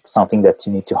 It's not something that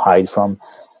you need to hide from.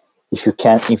 If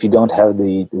you don't have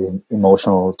the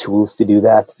emotional tools to do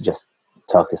that, just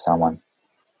talk to someone.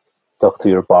 Talk to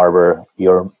your barber,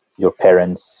 your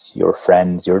parents, your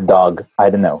friends, your dog. I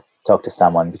don't know. Talk to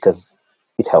someone, because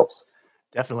it helps.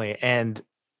 Definitely. And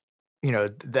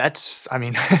that's, I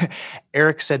mean,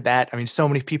 Eric said that. I mean, so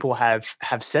many people have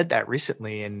said that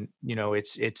recently, and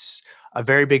it's a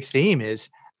very big theme is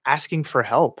asking for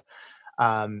help.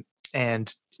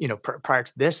 And prior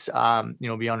to this, be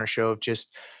on our show of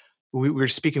just we were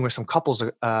speaking with some couples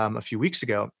a few weeks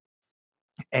ago,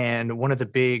 and one of the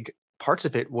big parts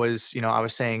of it was, I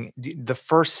was saying the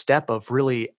first step of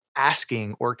really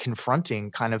asking or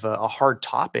confronting kind of a hard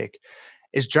topic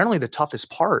is generally the toughest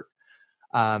part.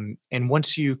 And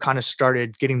once you kind of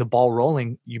started getting the ball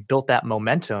rolling, you built that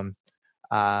momentum,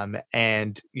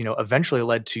 and eventually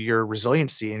led to your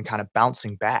resiliency and kind of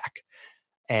bouncing back.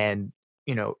 And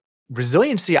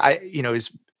resiliency,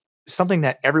 is something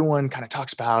that everyone kind of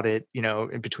talks about it,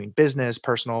 in between business,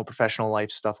 personal, professional life,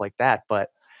 stuff like that.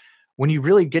 But when you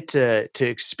really get to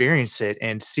experience it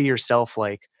and see yourself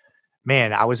like,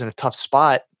 man, I was in a tough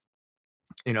spot,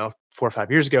 4 or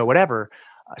 5 years ago, whatever,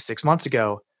 6 months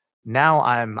ago. Now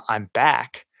I'm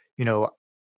back.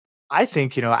 I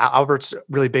think, Albert's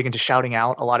really big into shouting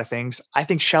out a lot of things. I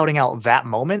think shouting out that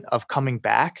moment of coming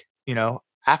back,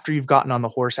 after you've gotten on the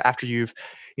horse, after you've,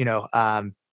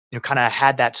 kind of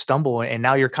had that stumble and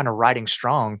now you're kind of riding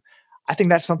strong. I think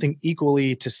that's something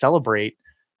equally to celebrate,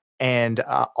 and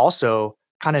also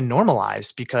kind of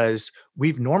normalize, because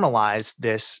we've normalized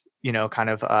this, kind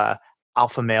of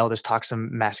alpha male, this toxic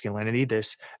masculinity,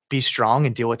 this be strong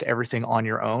and deal with everything on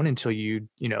your own until you,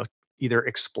 either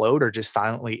explode or just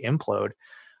silently implode.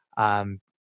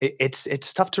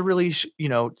 It's tough to really,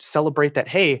 celebrate that.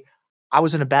 Hey, I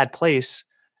was in a bad place.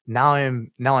 Now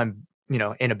I'm,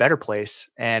 in a better place.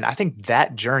 And I think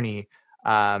that journey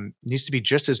needs to be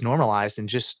just as normalized and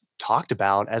just talked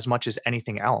about as much as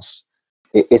anything else.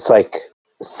 It's like,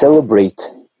 celebrate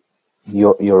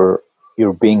your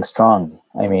being strong.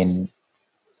 I mean,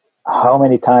 how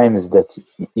many times that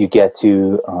you get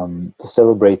to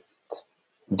celebrate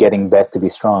getting back to be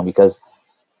strong? Because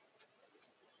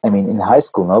I mean, in high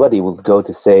school, nobody would go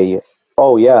to say,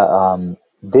 "Oh yeah,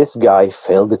 this guy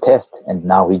failed the test and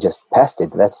now he just passed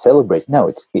it. Let's celebrate."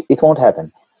 No, it won't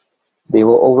happen. They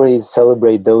will always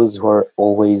celebrate those who are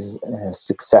always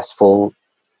successful.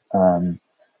 Um,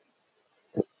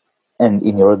 and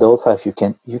in your adult life, you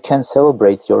can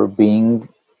celebrate your being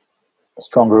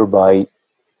stronger by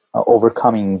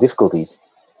overcoming difficulties,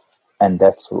 and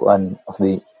that's one of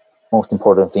the most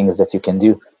important things that you can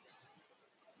do.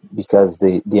 Because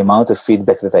the amount of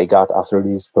feedback that I got after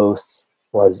these posts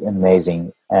was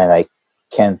amazing, and I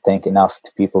can't thank enough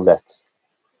to people that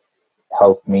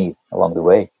helped me along the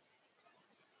way.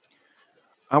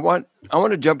 I want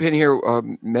to jump in here,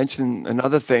 mention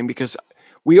another thing, because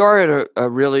we are at a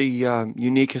really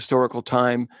unique historical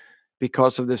time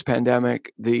because of this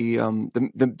pandemic.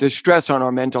 The stress on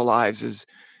our mental lives is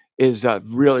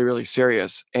really, really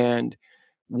serious. And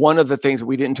one of the things that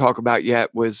we didn't talk about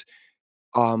yet was,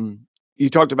 you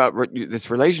talked about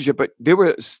this relationship, but there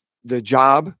was the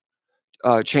job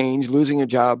change, losing a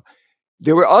job.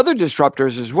 There were other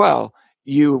disruptors as well.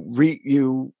 You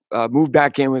moved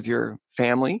back in with your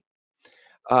family.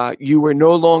 You were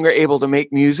no longer able to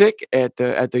make music at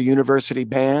the university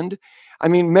band. I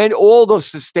mean, all the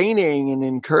sustaining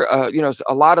and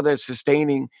a lot of the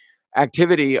sustaining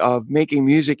activity of making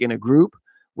music in a group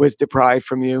was deprived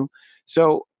from you.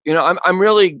 So, I'm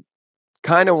really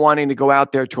kind of wanting to go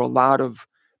out there to a lot of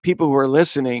people who are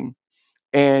listening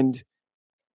and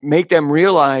make them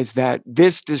realize that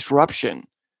this disruption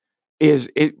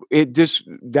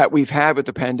that we've had with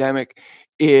the pandemic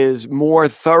is more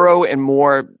thorough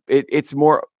and it's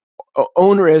more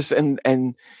onerous and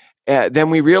than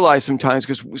we realize sometimes,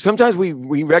 because sometimes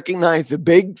we recognize the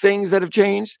big things that have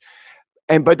changed,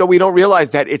 but we don't realize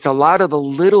that it's a lot of the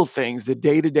little things, the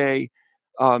day-to-day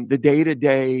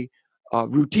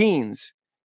routines.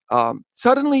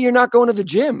 Suddenly you're not going to the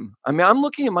gym. I mean, I'm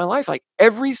looking at my life, like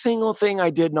every single thing I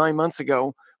did 9 months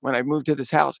ago when I moved to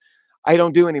this house, I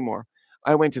don't do anymore.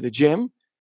 I went to the gym.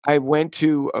 I went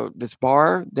to this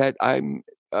bar that I'm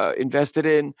invested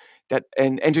in,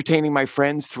 and entertaining my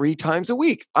friends 3 times a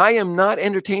week. I am not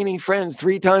entertaining friends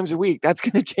 3 times a week. That's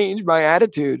going to change my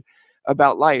attitude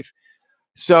about life.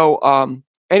 So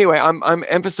anyway, I'm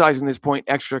emphasizing this point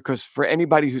extra because for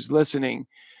anybody who's listening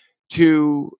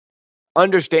to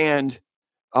understand,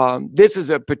 this is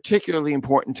a particularly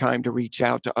important time to reach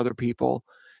out to other people,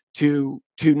 to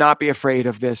not be afraid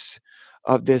of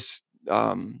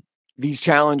these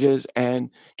challenges, and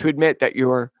to admit that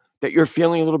you're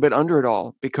feeling a little bit under it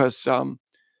all, because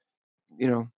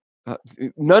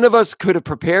none of us could have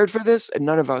prepared for this, and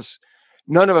none of us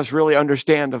really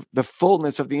understand the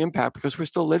fullness of the impact, because we're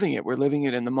still living it. We're living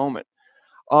it in the moment.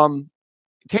 It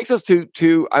takes us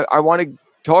to I want to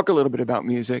talk a little bit about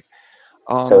music.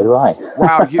 So do I.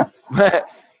 Wow,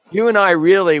 you and I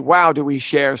really, do we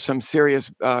share some serious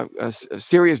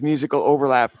musical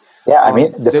overlap. Yeah, I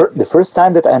mean, the first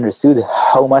time that I understood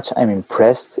how much I'm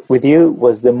impressed with you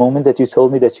was the moment that you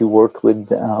told me that you worked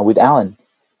with Alan.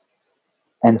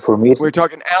 And for me, we're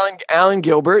talking Alan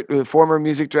Gilbert, the former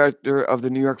music director of the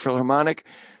New York Philharmonic,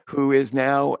 who is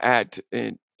now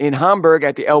in Hamburg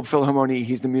at the Elbphilharmonie.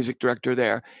 He's the music director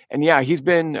there. And yeah, he's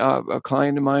been a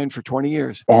client of mine for 20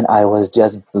 years. And I was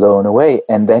just blown away.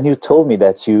 And then you told me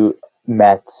that you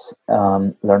met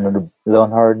Leonard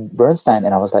Bernstein,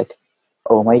 and I was like,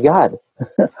 oh my God.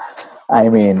 I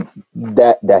mean,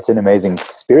 that's an amazing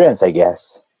experience, I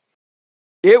guess.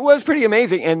 It was pretty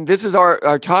amazing. And this is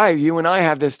our tie. You and I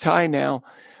have this tie now.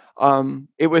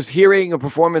 It was hearing a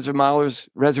performance of Mahler's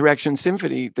Resurrection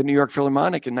Symphony, the New York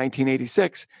Philharmonic in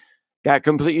 1986, that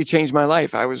completely changed my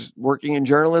life. I was working in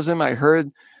journalism. I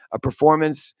heard a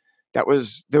performance that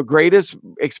was the greatest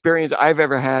experience I've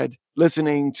ever had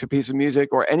listening to a piece of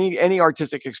music, or any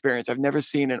artistic experience. I've never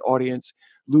seen an audience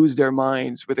lose their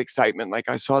minds with excitement like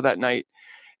I saw that night.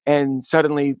 And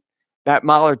suddenly that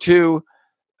Mahler 2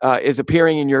 is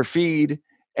appearing in your feed,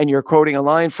 and you're quoting a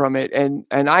line from it. And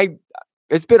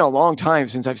it's been a long time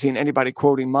since I've seen anybody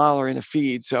quoting Mahler in a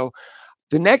feed. So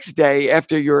the next day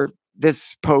after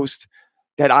this post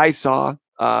that I saw,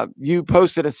 you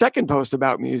posted a second post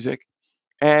about music,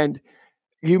 and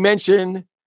you mentioned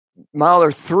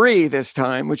Mahler 3 this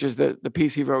time, which is the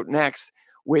piece he wrote next,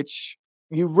 which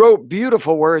you wrote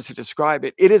beautiful words to describe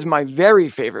it. It is my very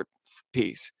favorite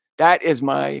piece. That is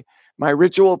my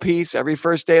ritual piece. Every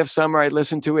first day of summer, I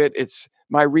listen to it. It's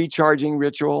my recharging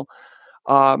ritual.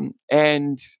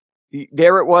 And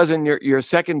there it was in your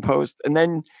second post. And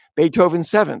then Beethoven's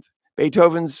Seventh.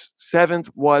 Beethoven's Seventh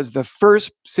was the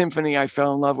first symphony I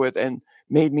fell in love with and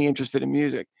made me interested in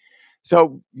music.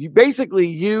 So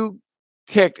you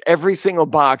ticked every single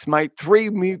box, my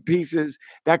 3 pieces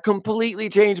that completely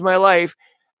changed my life.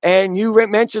 And you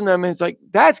mentioned them, and it's like,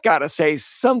 that's got to say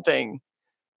something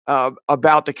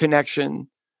about the connection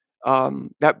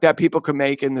that people can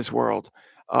make in this world.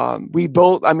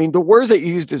 The words that you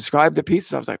used to describe the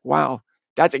pieces, I was like, wow,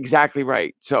 that's exactly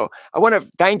right. So I want to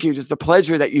thank you, just the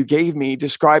pleasure that you gave me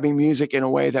describing music in a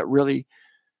way that really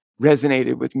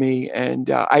resonated with me. And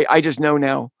I just know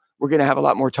now we're going to have a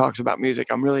lot more talks about music.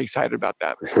 I'm really excited about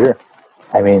that. For sure.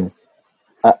 I mean,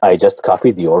 I just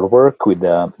copied your work with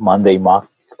the Monday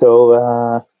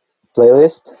Mocto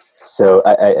playlist. So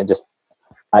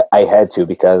I had to,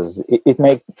 because it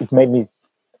made me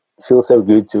feel so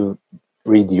good to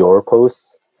read your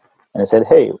posts. And I said,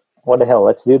 hey, what the hell,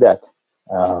 let's do that.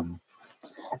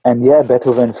 And yeah,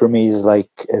 Beethoven for me is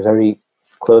like a very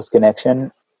close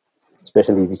connection,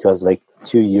 especially because like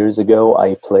 2 years ago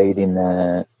I played in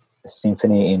a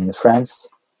symphony in France,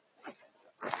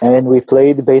 and we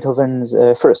played Beethoven's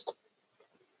First,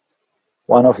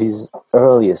 one of his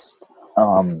earliest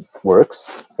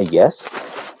works, I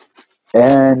guess.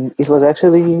 And it was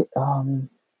actually,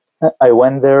 I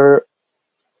went there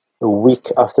a week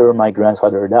after my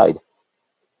grandfather died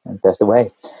and passed away.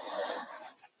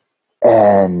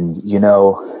 And,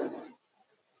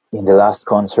 in the last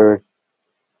concert,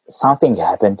 something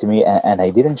happened to me, and I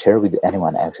didn't share with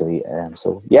anyone, actually.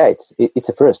 So, yeah, it's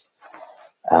a first.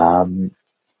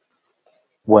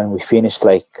 When we finished,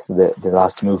 like, the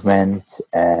last movement,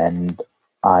 and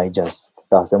I just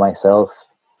thought to myself,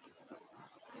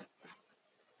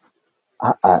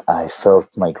 I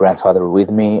felt my grandfather with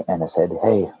me, and I said,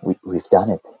 hey, we've done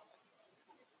it.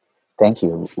 Thank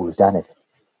you, we've done it.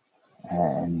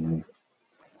 And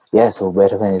yeah, so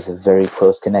Beethoven is a very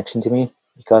close connection to me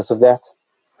because of that.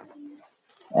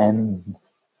 And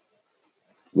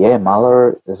yeah,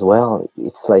 Mahler as well.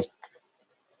 It's like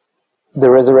the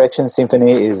Resurrection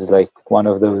Symphony is like one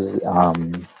of those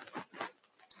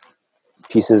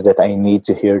pieces that I need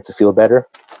to hear to feel better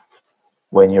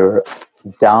when you're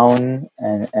down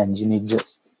and you need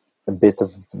just a bit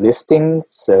of lifting.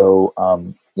 So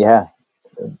yeah,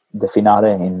 the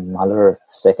finale in Mahler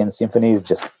Second Symphony is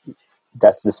just,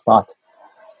 that's the spot.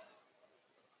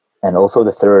 And also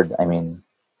the third, I mean,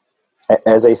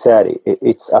 as I said,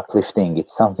 it's uplifting.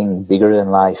 It's something bigger than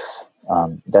life.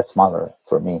 That's Mahler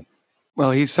for me.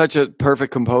 Well, he's such a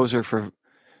perfect composer for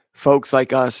folks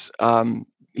like us.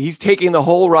 He's taking the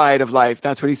whole ride of life.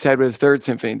 That's what he said with his Third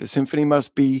Symphony. The symphony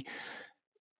must be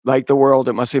like the world.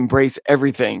 It must embrace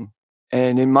everything.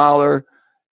 And in Mahler,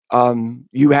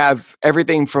 you have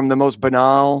everything from the most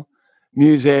banal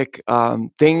music,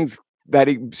 things that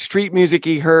street music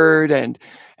he heard, and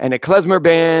a klezmer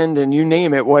band, and you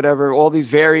name it, whatever, all these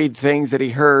varied things that he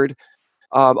heard,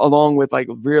 along with like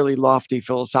really lofty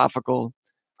philosophical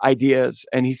ideas.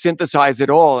 And he synthesized it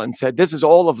all and said, this is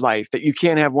all of life, that you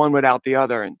can't have one without the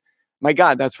other. And my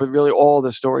God, that's what really all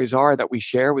the stories are that we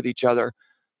share with each other.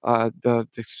 The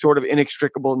sort of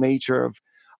inextricable nature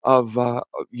of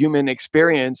human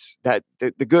experience, that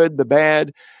the good, the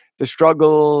bad, the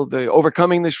struggle, the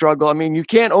overcoming the struggle. I mean, you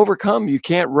can't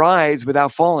rise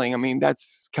without falling. I mean,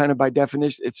 that's kind of by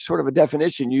definition, it's sort of a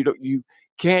definition. You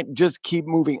can't just keep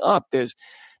moving up. There's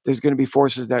going to be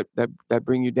forces that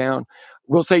bring you down.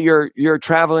 We'll say you're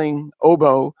traveling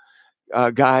oboe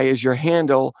guy is your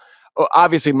handle.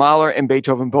 Obviously, Mahler and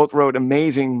Beethoven both wrote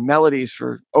amazing melodies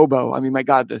for oboe. I mean, my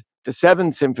God, the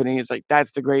Seventh Symphony is like,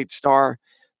 that's the great star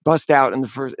bust out in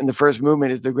the first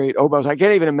movement is the great oboes. I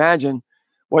can't even imagine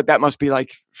what that must be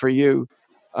like for you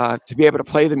to be able to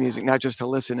play the music, not just to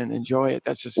listen and enjoy it.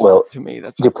 That's just, well, to me,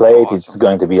 that's to play awesome. it. It's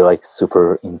going to be like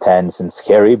super intense and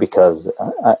scary because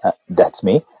that's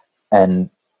me. And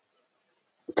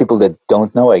people that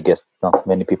don't know, I guess not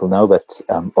many people know, but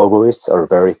oboists are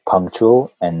very punctual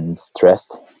and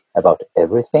stressed about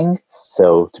everything.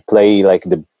 So to play like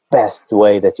the best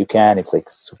way that you can, it's like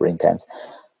super intense.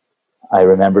 I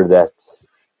remember that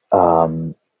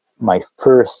my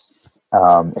first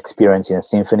experience in a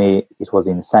symphony, it was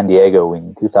in San Diego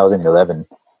in 2011.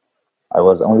 I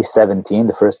was only 17,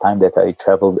 the first time that I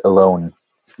traveled alone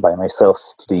by myself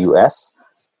to the US.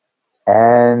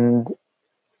 And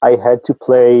I had to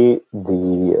play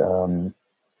the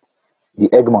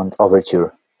Egmont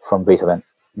Overture from Beethoven.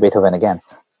 Beethoven again.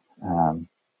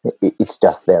 It's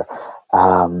just there.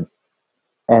 And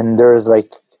there's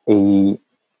like a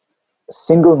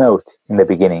single note in the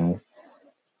beginning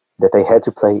that I had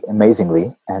to play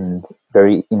amazingly and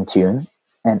very in tune.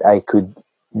 And I could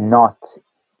not,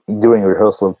 during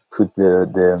rehearsal, put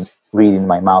the reed in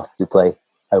my mouth to play.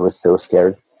 I was so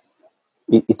scared.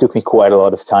 It took me quite a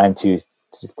lot of time to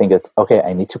think that, okay,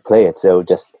 I need to play it, so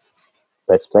just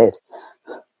let's play it.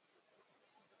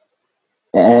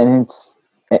 And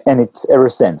it's ever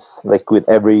since, like with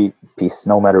every piece,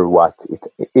 no matter what,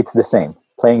 it's the same.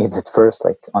 Playing it at first,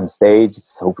 like on stage,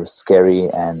 it's super scary,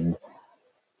 and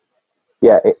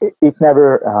yeah, it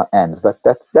never ends. But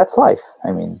that's life.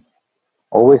 I mean,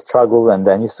 always struggle, and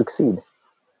then you succeed.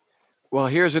 Well,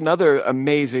 here's another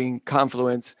amazing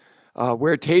confluence.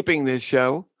 We're taping this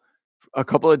show a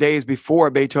couple of days before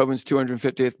Beethoven's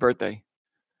 250th birthday.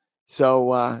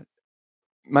 So,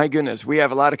 my goodness, we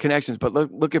have a lot of connections. But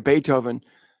look at Beethoven.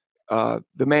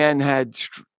 The man had,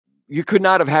 you could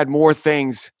not have had more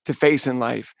things to face in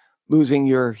life. Losing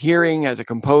your hearing as a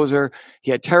composer.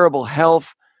 He had terrible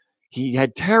health. He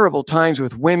had terrible times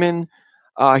with women.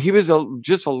 He was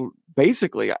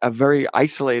basically a very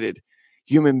isolated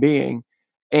human being.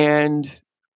 And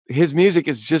his music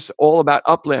is just all about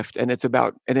uplift, and it's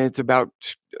about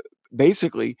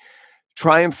basically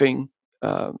triumphing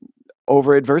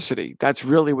over adversity. That's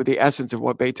really what the essence of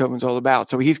what Beethoven's all about.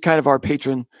 So he's kind of our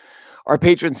patron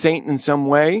saint in some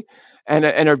way, and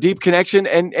our deep connection.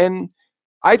 And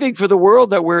I think for the world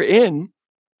that we're in,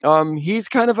 he's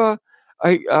kind of a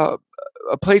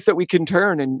place that we can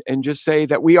turn and just say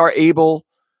that we are able,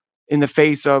 in the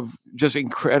face of just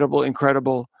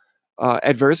incredible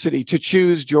adversity, to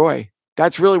choose joy.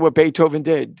 That's really what Beethoven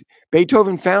did.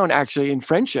 Beethoven found actually in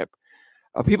friendship.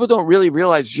 People don't really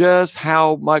realize just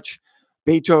how much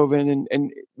Beethoven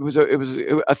and it was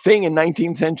a thing in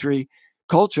 19th century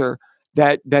culture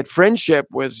that friendship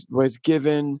was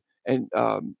given, and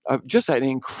just an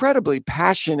incredibly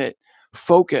passionate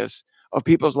focus of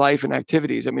people's life and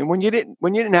activities. I mean, when you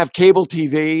didn't have cable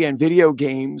TV and video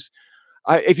games,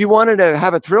 if you wanted to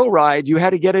have a thrill ride, you had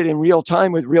to get it in real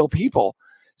time with real people.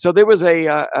 So there was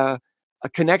a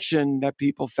connection that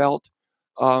people felt,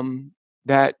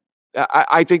 that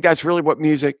I think that's really what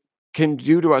music can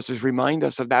do to us, is remind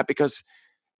us of that, because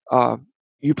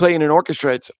you play in an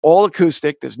orchestra, it's all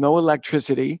acoustic. There's no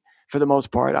electricity for the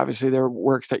most part. Obviously, there are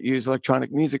works that use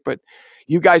electronic music, but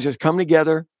you guys just come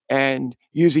together and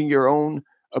using your own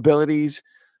abilities,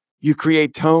 you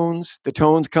create tones. The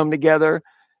tones come together,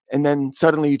 and then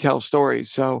suddenly you tell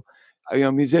stories. So,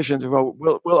 musicians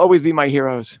will always be my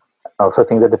heroes. I also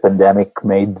think that the pandemic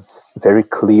made very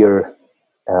clear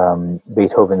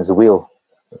Beethoven's will.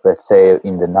 Let's say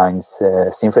in the Ninth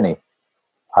Symphony,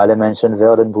 alle Menschen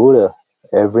werden Brüder.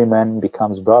 Every man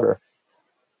becomes brother.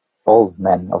 All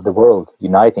men of the world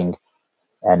uniting.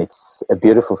 And it's a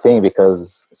beautiful thing,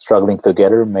 because struggling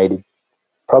together made it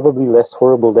probably less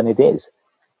horrible than it is.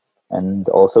 And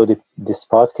also this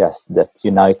podcast that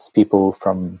unites people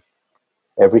from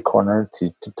every corner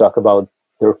to talk about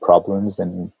their problems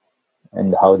and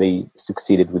how they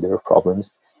succeeded with their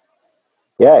problems.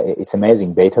 Yeah, it's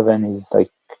amazing. Beethoven is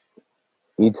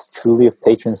it's truly a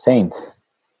patron saint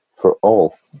for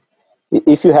all.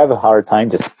 If you have a hard time,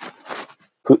 just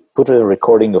put a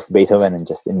recording of Beethoven and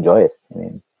just enjoy it. I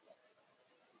mean,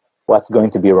 what's going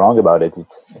to be wrong about it?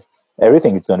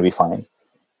 Everything is going to be fine.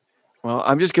 Well,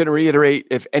 I'm just going to reiterate,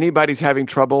 if anybody's having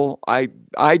trouble, I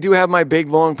do have my big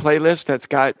long playlist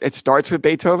it starts with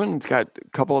Beethoven. It's got a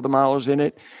couple of the Mahlers in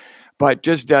it, but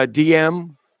just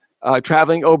DM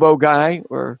Traveling Oboe Guy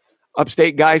or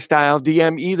Upstate Guy Style,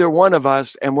 DM either one of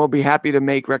us, and we'll be happy to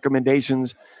make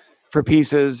recommendations for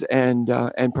pieces and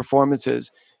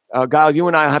performances. Guile, you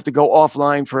and I have to go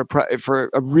offline for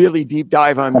a really deep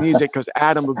dive on music, because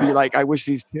Adam would be like, I wish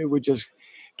these two would just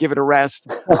give it a rest.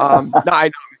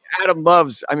 Adam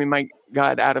loves, my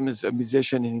God, Adam is a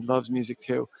musician and he loves music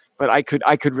too, but I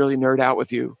could really nerd out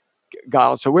with you,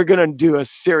 Guile. So we're going to do a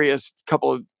serious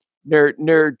couple of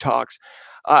nerd talks.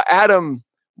 Adam,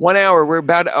 1 hour, we're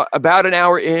about an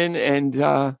hour in,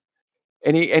 and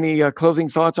any closing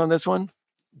thoughts on this one?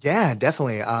 Yeah,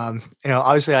 definitely.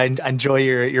 Obviously I enjoy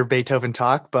your Beethoven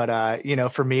talk, but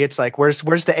for me, it's like, where's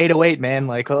the 808, man?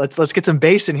 Like, well, let's get some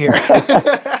bass in here.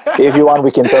 If you want,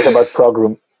 we can talk about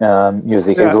prog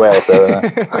music as well. So,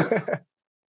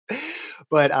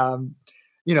 but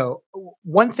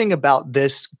one thing about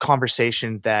this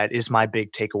conversation that is my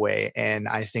big takeaway, and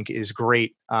I think is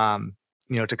great,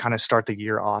 to kind of start the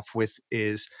year off with,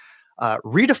 is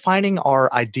redefining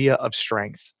our idea of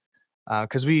strength.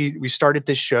 Because we started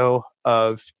this show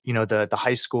of the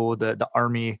high school, the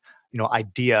army,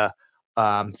 idea,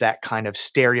 that kind of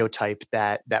stereotype,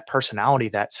 that personality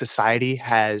that society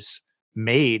has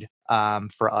made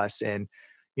for us, and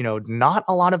not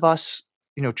a lot of us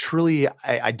truly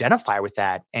identify with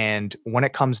that. And when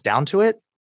it comes down to it,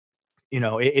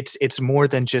 it's more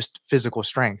than just physical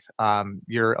strength.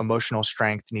 Your emotional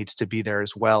strength needs to be there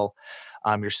as well.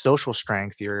 Your social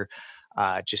strength, your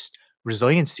just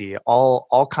resiliency,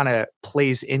 all kind of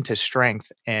plays into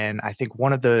strength. And I think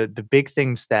one of the big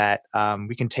things that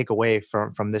we can take away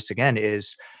from this again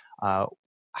is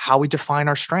how we define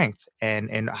our strength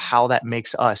and how that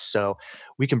makes us. So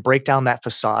we can break down that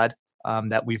facade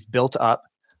that we've built up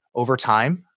over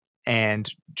time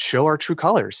and show our true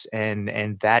colors,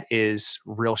 and that is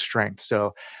real strength.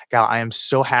 So Gal, I am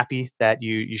so happy that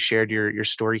you shared your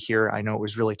story here. I know it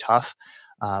was really tough,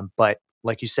 but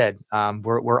like you said,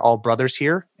 we're all brothers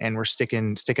here, and we're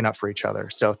sticking up for each other.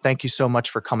 So thank you so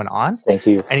much for coming on. Thank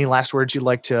you. Any last words you'd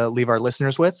like to leave our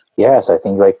listeners with? Yes, I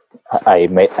think I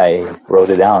wrote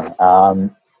it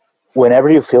down. Whenever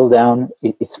you feel down,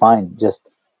 it's fine.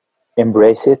 Just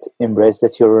embrace it. Embrace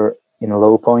that you're in a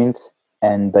low point.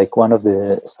 And like one of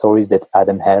the stories that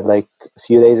Adam had like a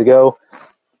few days ago,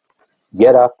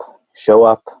 get up, show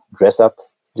up, dress up,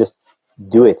 just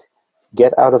do it.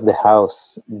 Get out of the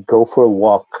house, go for a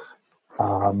walk,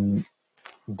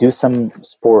 do some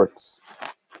sports,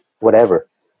 whatever.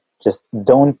 Just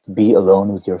don't be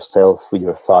alone with yourself, with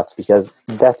your thoughts, because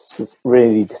that's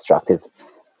really destructive.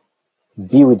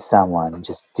 Be with someone,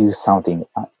 just do something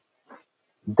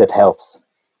that helps.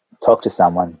 Talk to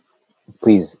someone.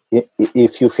 Please,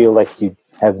 if you feel like you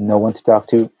have no one to talk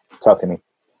to me.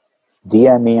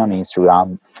 DM me on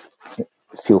Instagram.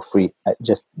 Feel free.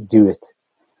 Just do it.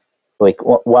 Like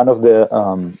one of the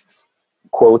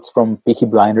quotes from Peaky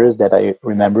Blinders that I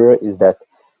remember is that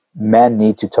men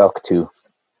need to talk to.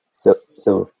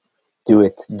 So do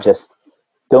it. Just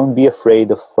don't be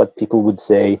afraid of what people would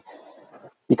say,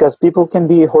 because people can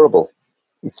be horrible.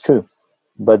 It's true.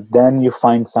 But then you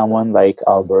find someone like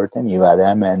Albert and you,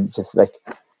 Adam, and just like,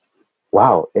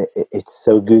 wow, it's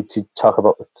so good to talk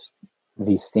about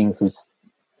these things with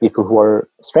people who are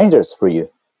strangers for you.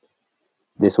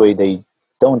 This way they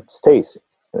don't stay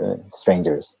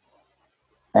strangers.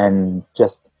 And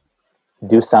just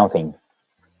do something.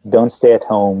 Don't stay at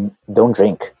home. Don't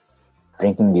drink.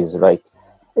 Drinking is like,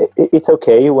 it's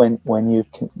okay when you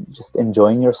can just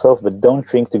enjoying yourself, but don't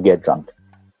drink to get drunk.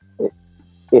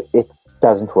 It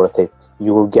doesn't worth it.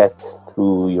 You will get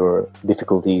through your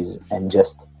difficulties, and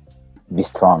just be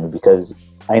strong, because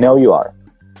I know you are.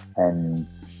 And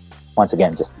once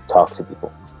again, just talk to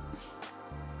people.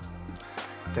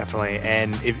 Definitely.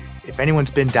 And if anyone's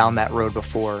been down that road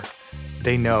before,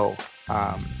 they know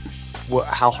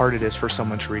how hard it is for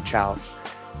someone to reach out.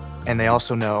 And they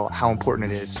also know how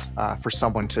important it is for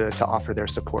someone to offer their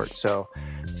support. So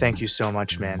thank you so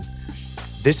much, man.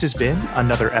 This has been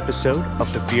another episode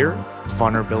of the Veer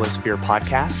Vulnerabilis Veer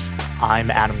podcast. I'm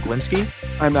Adam Glinsky.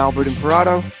 I'm Albert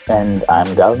Imperato. And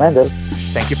I'm Gal Mendel.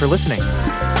 Thank you for listening.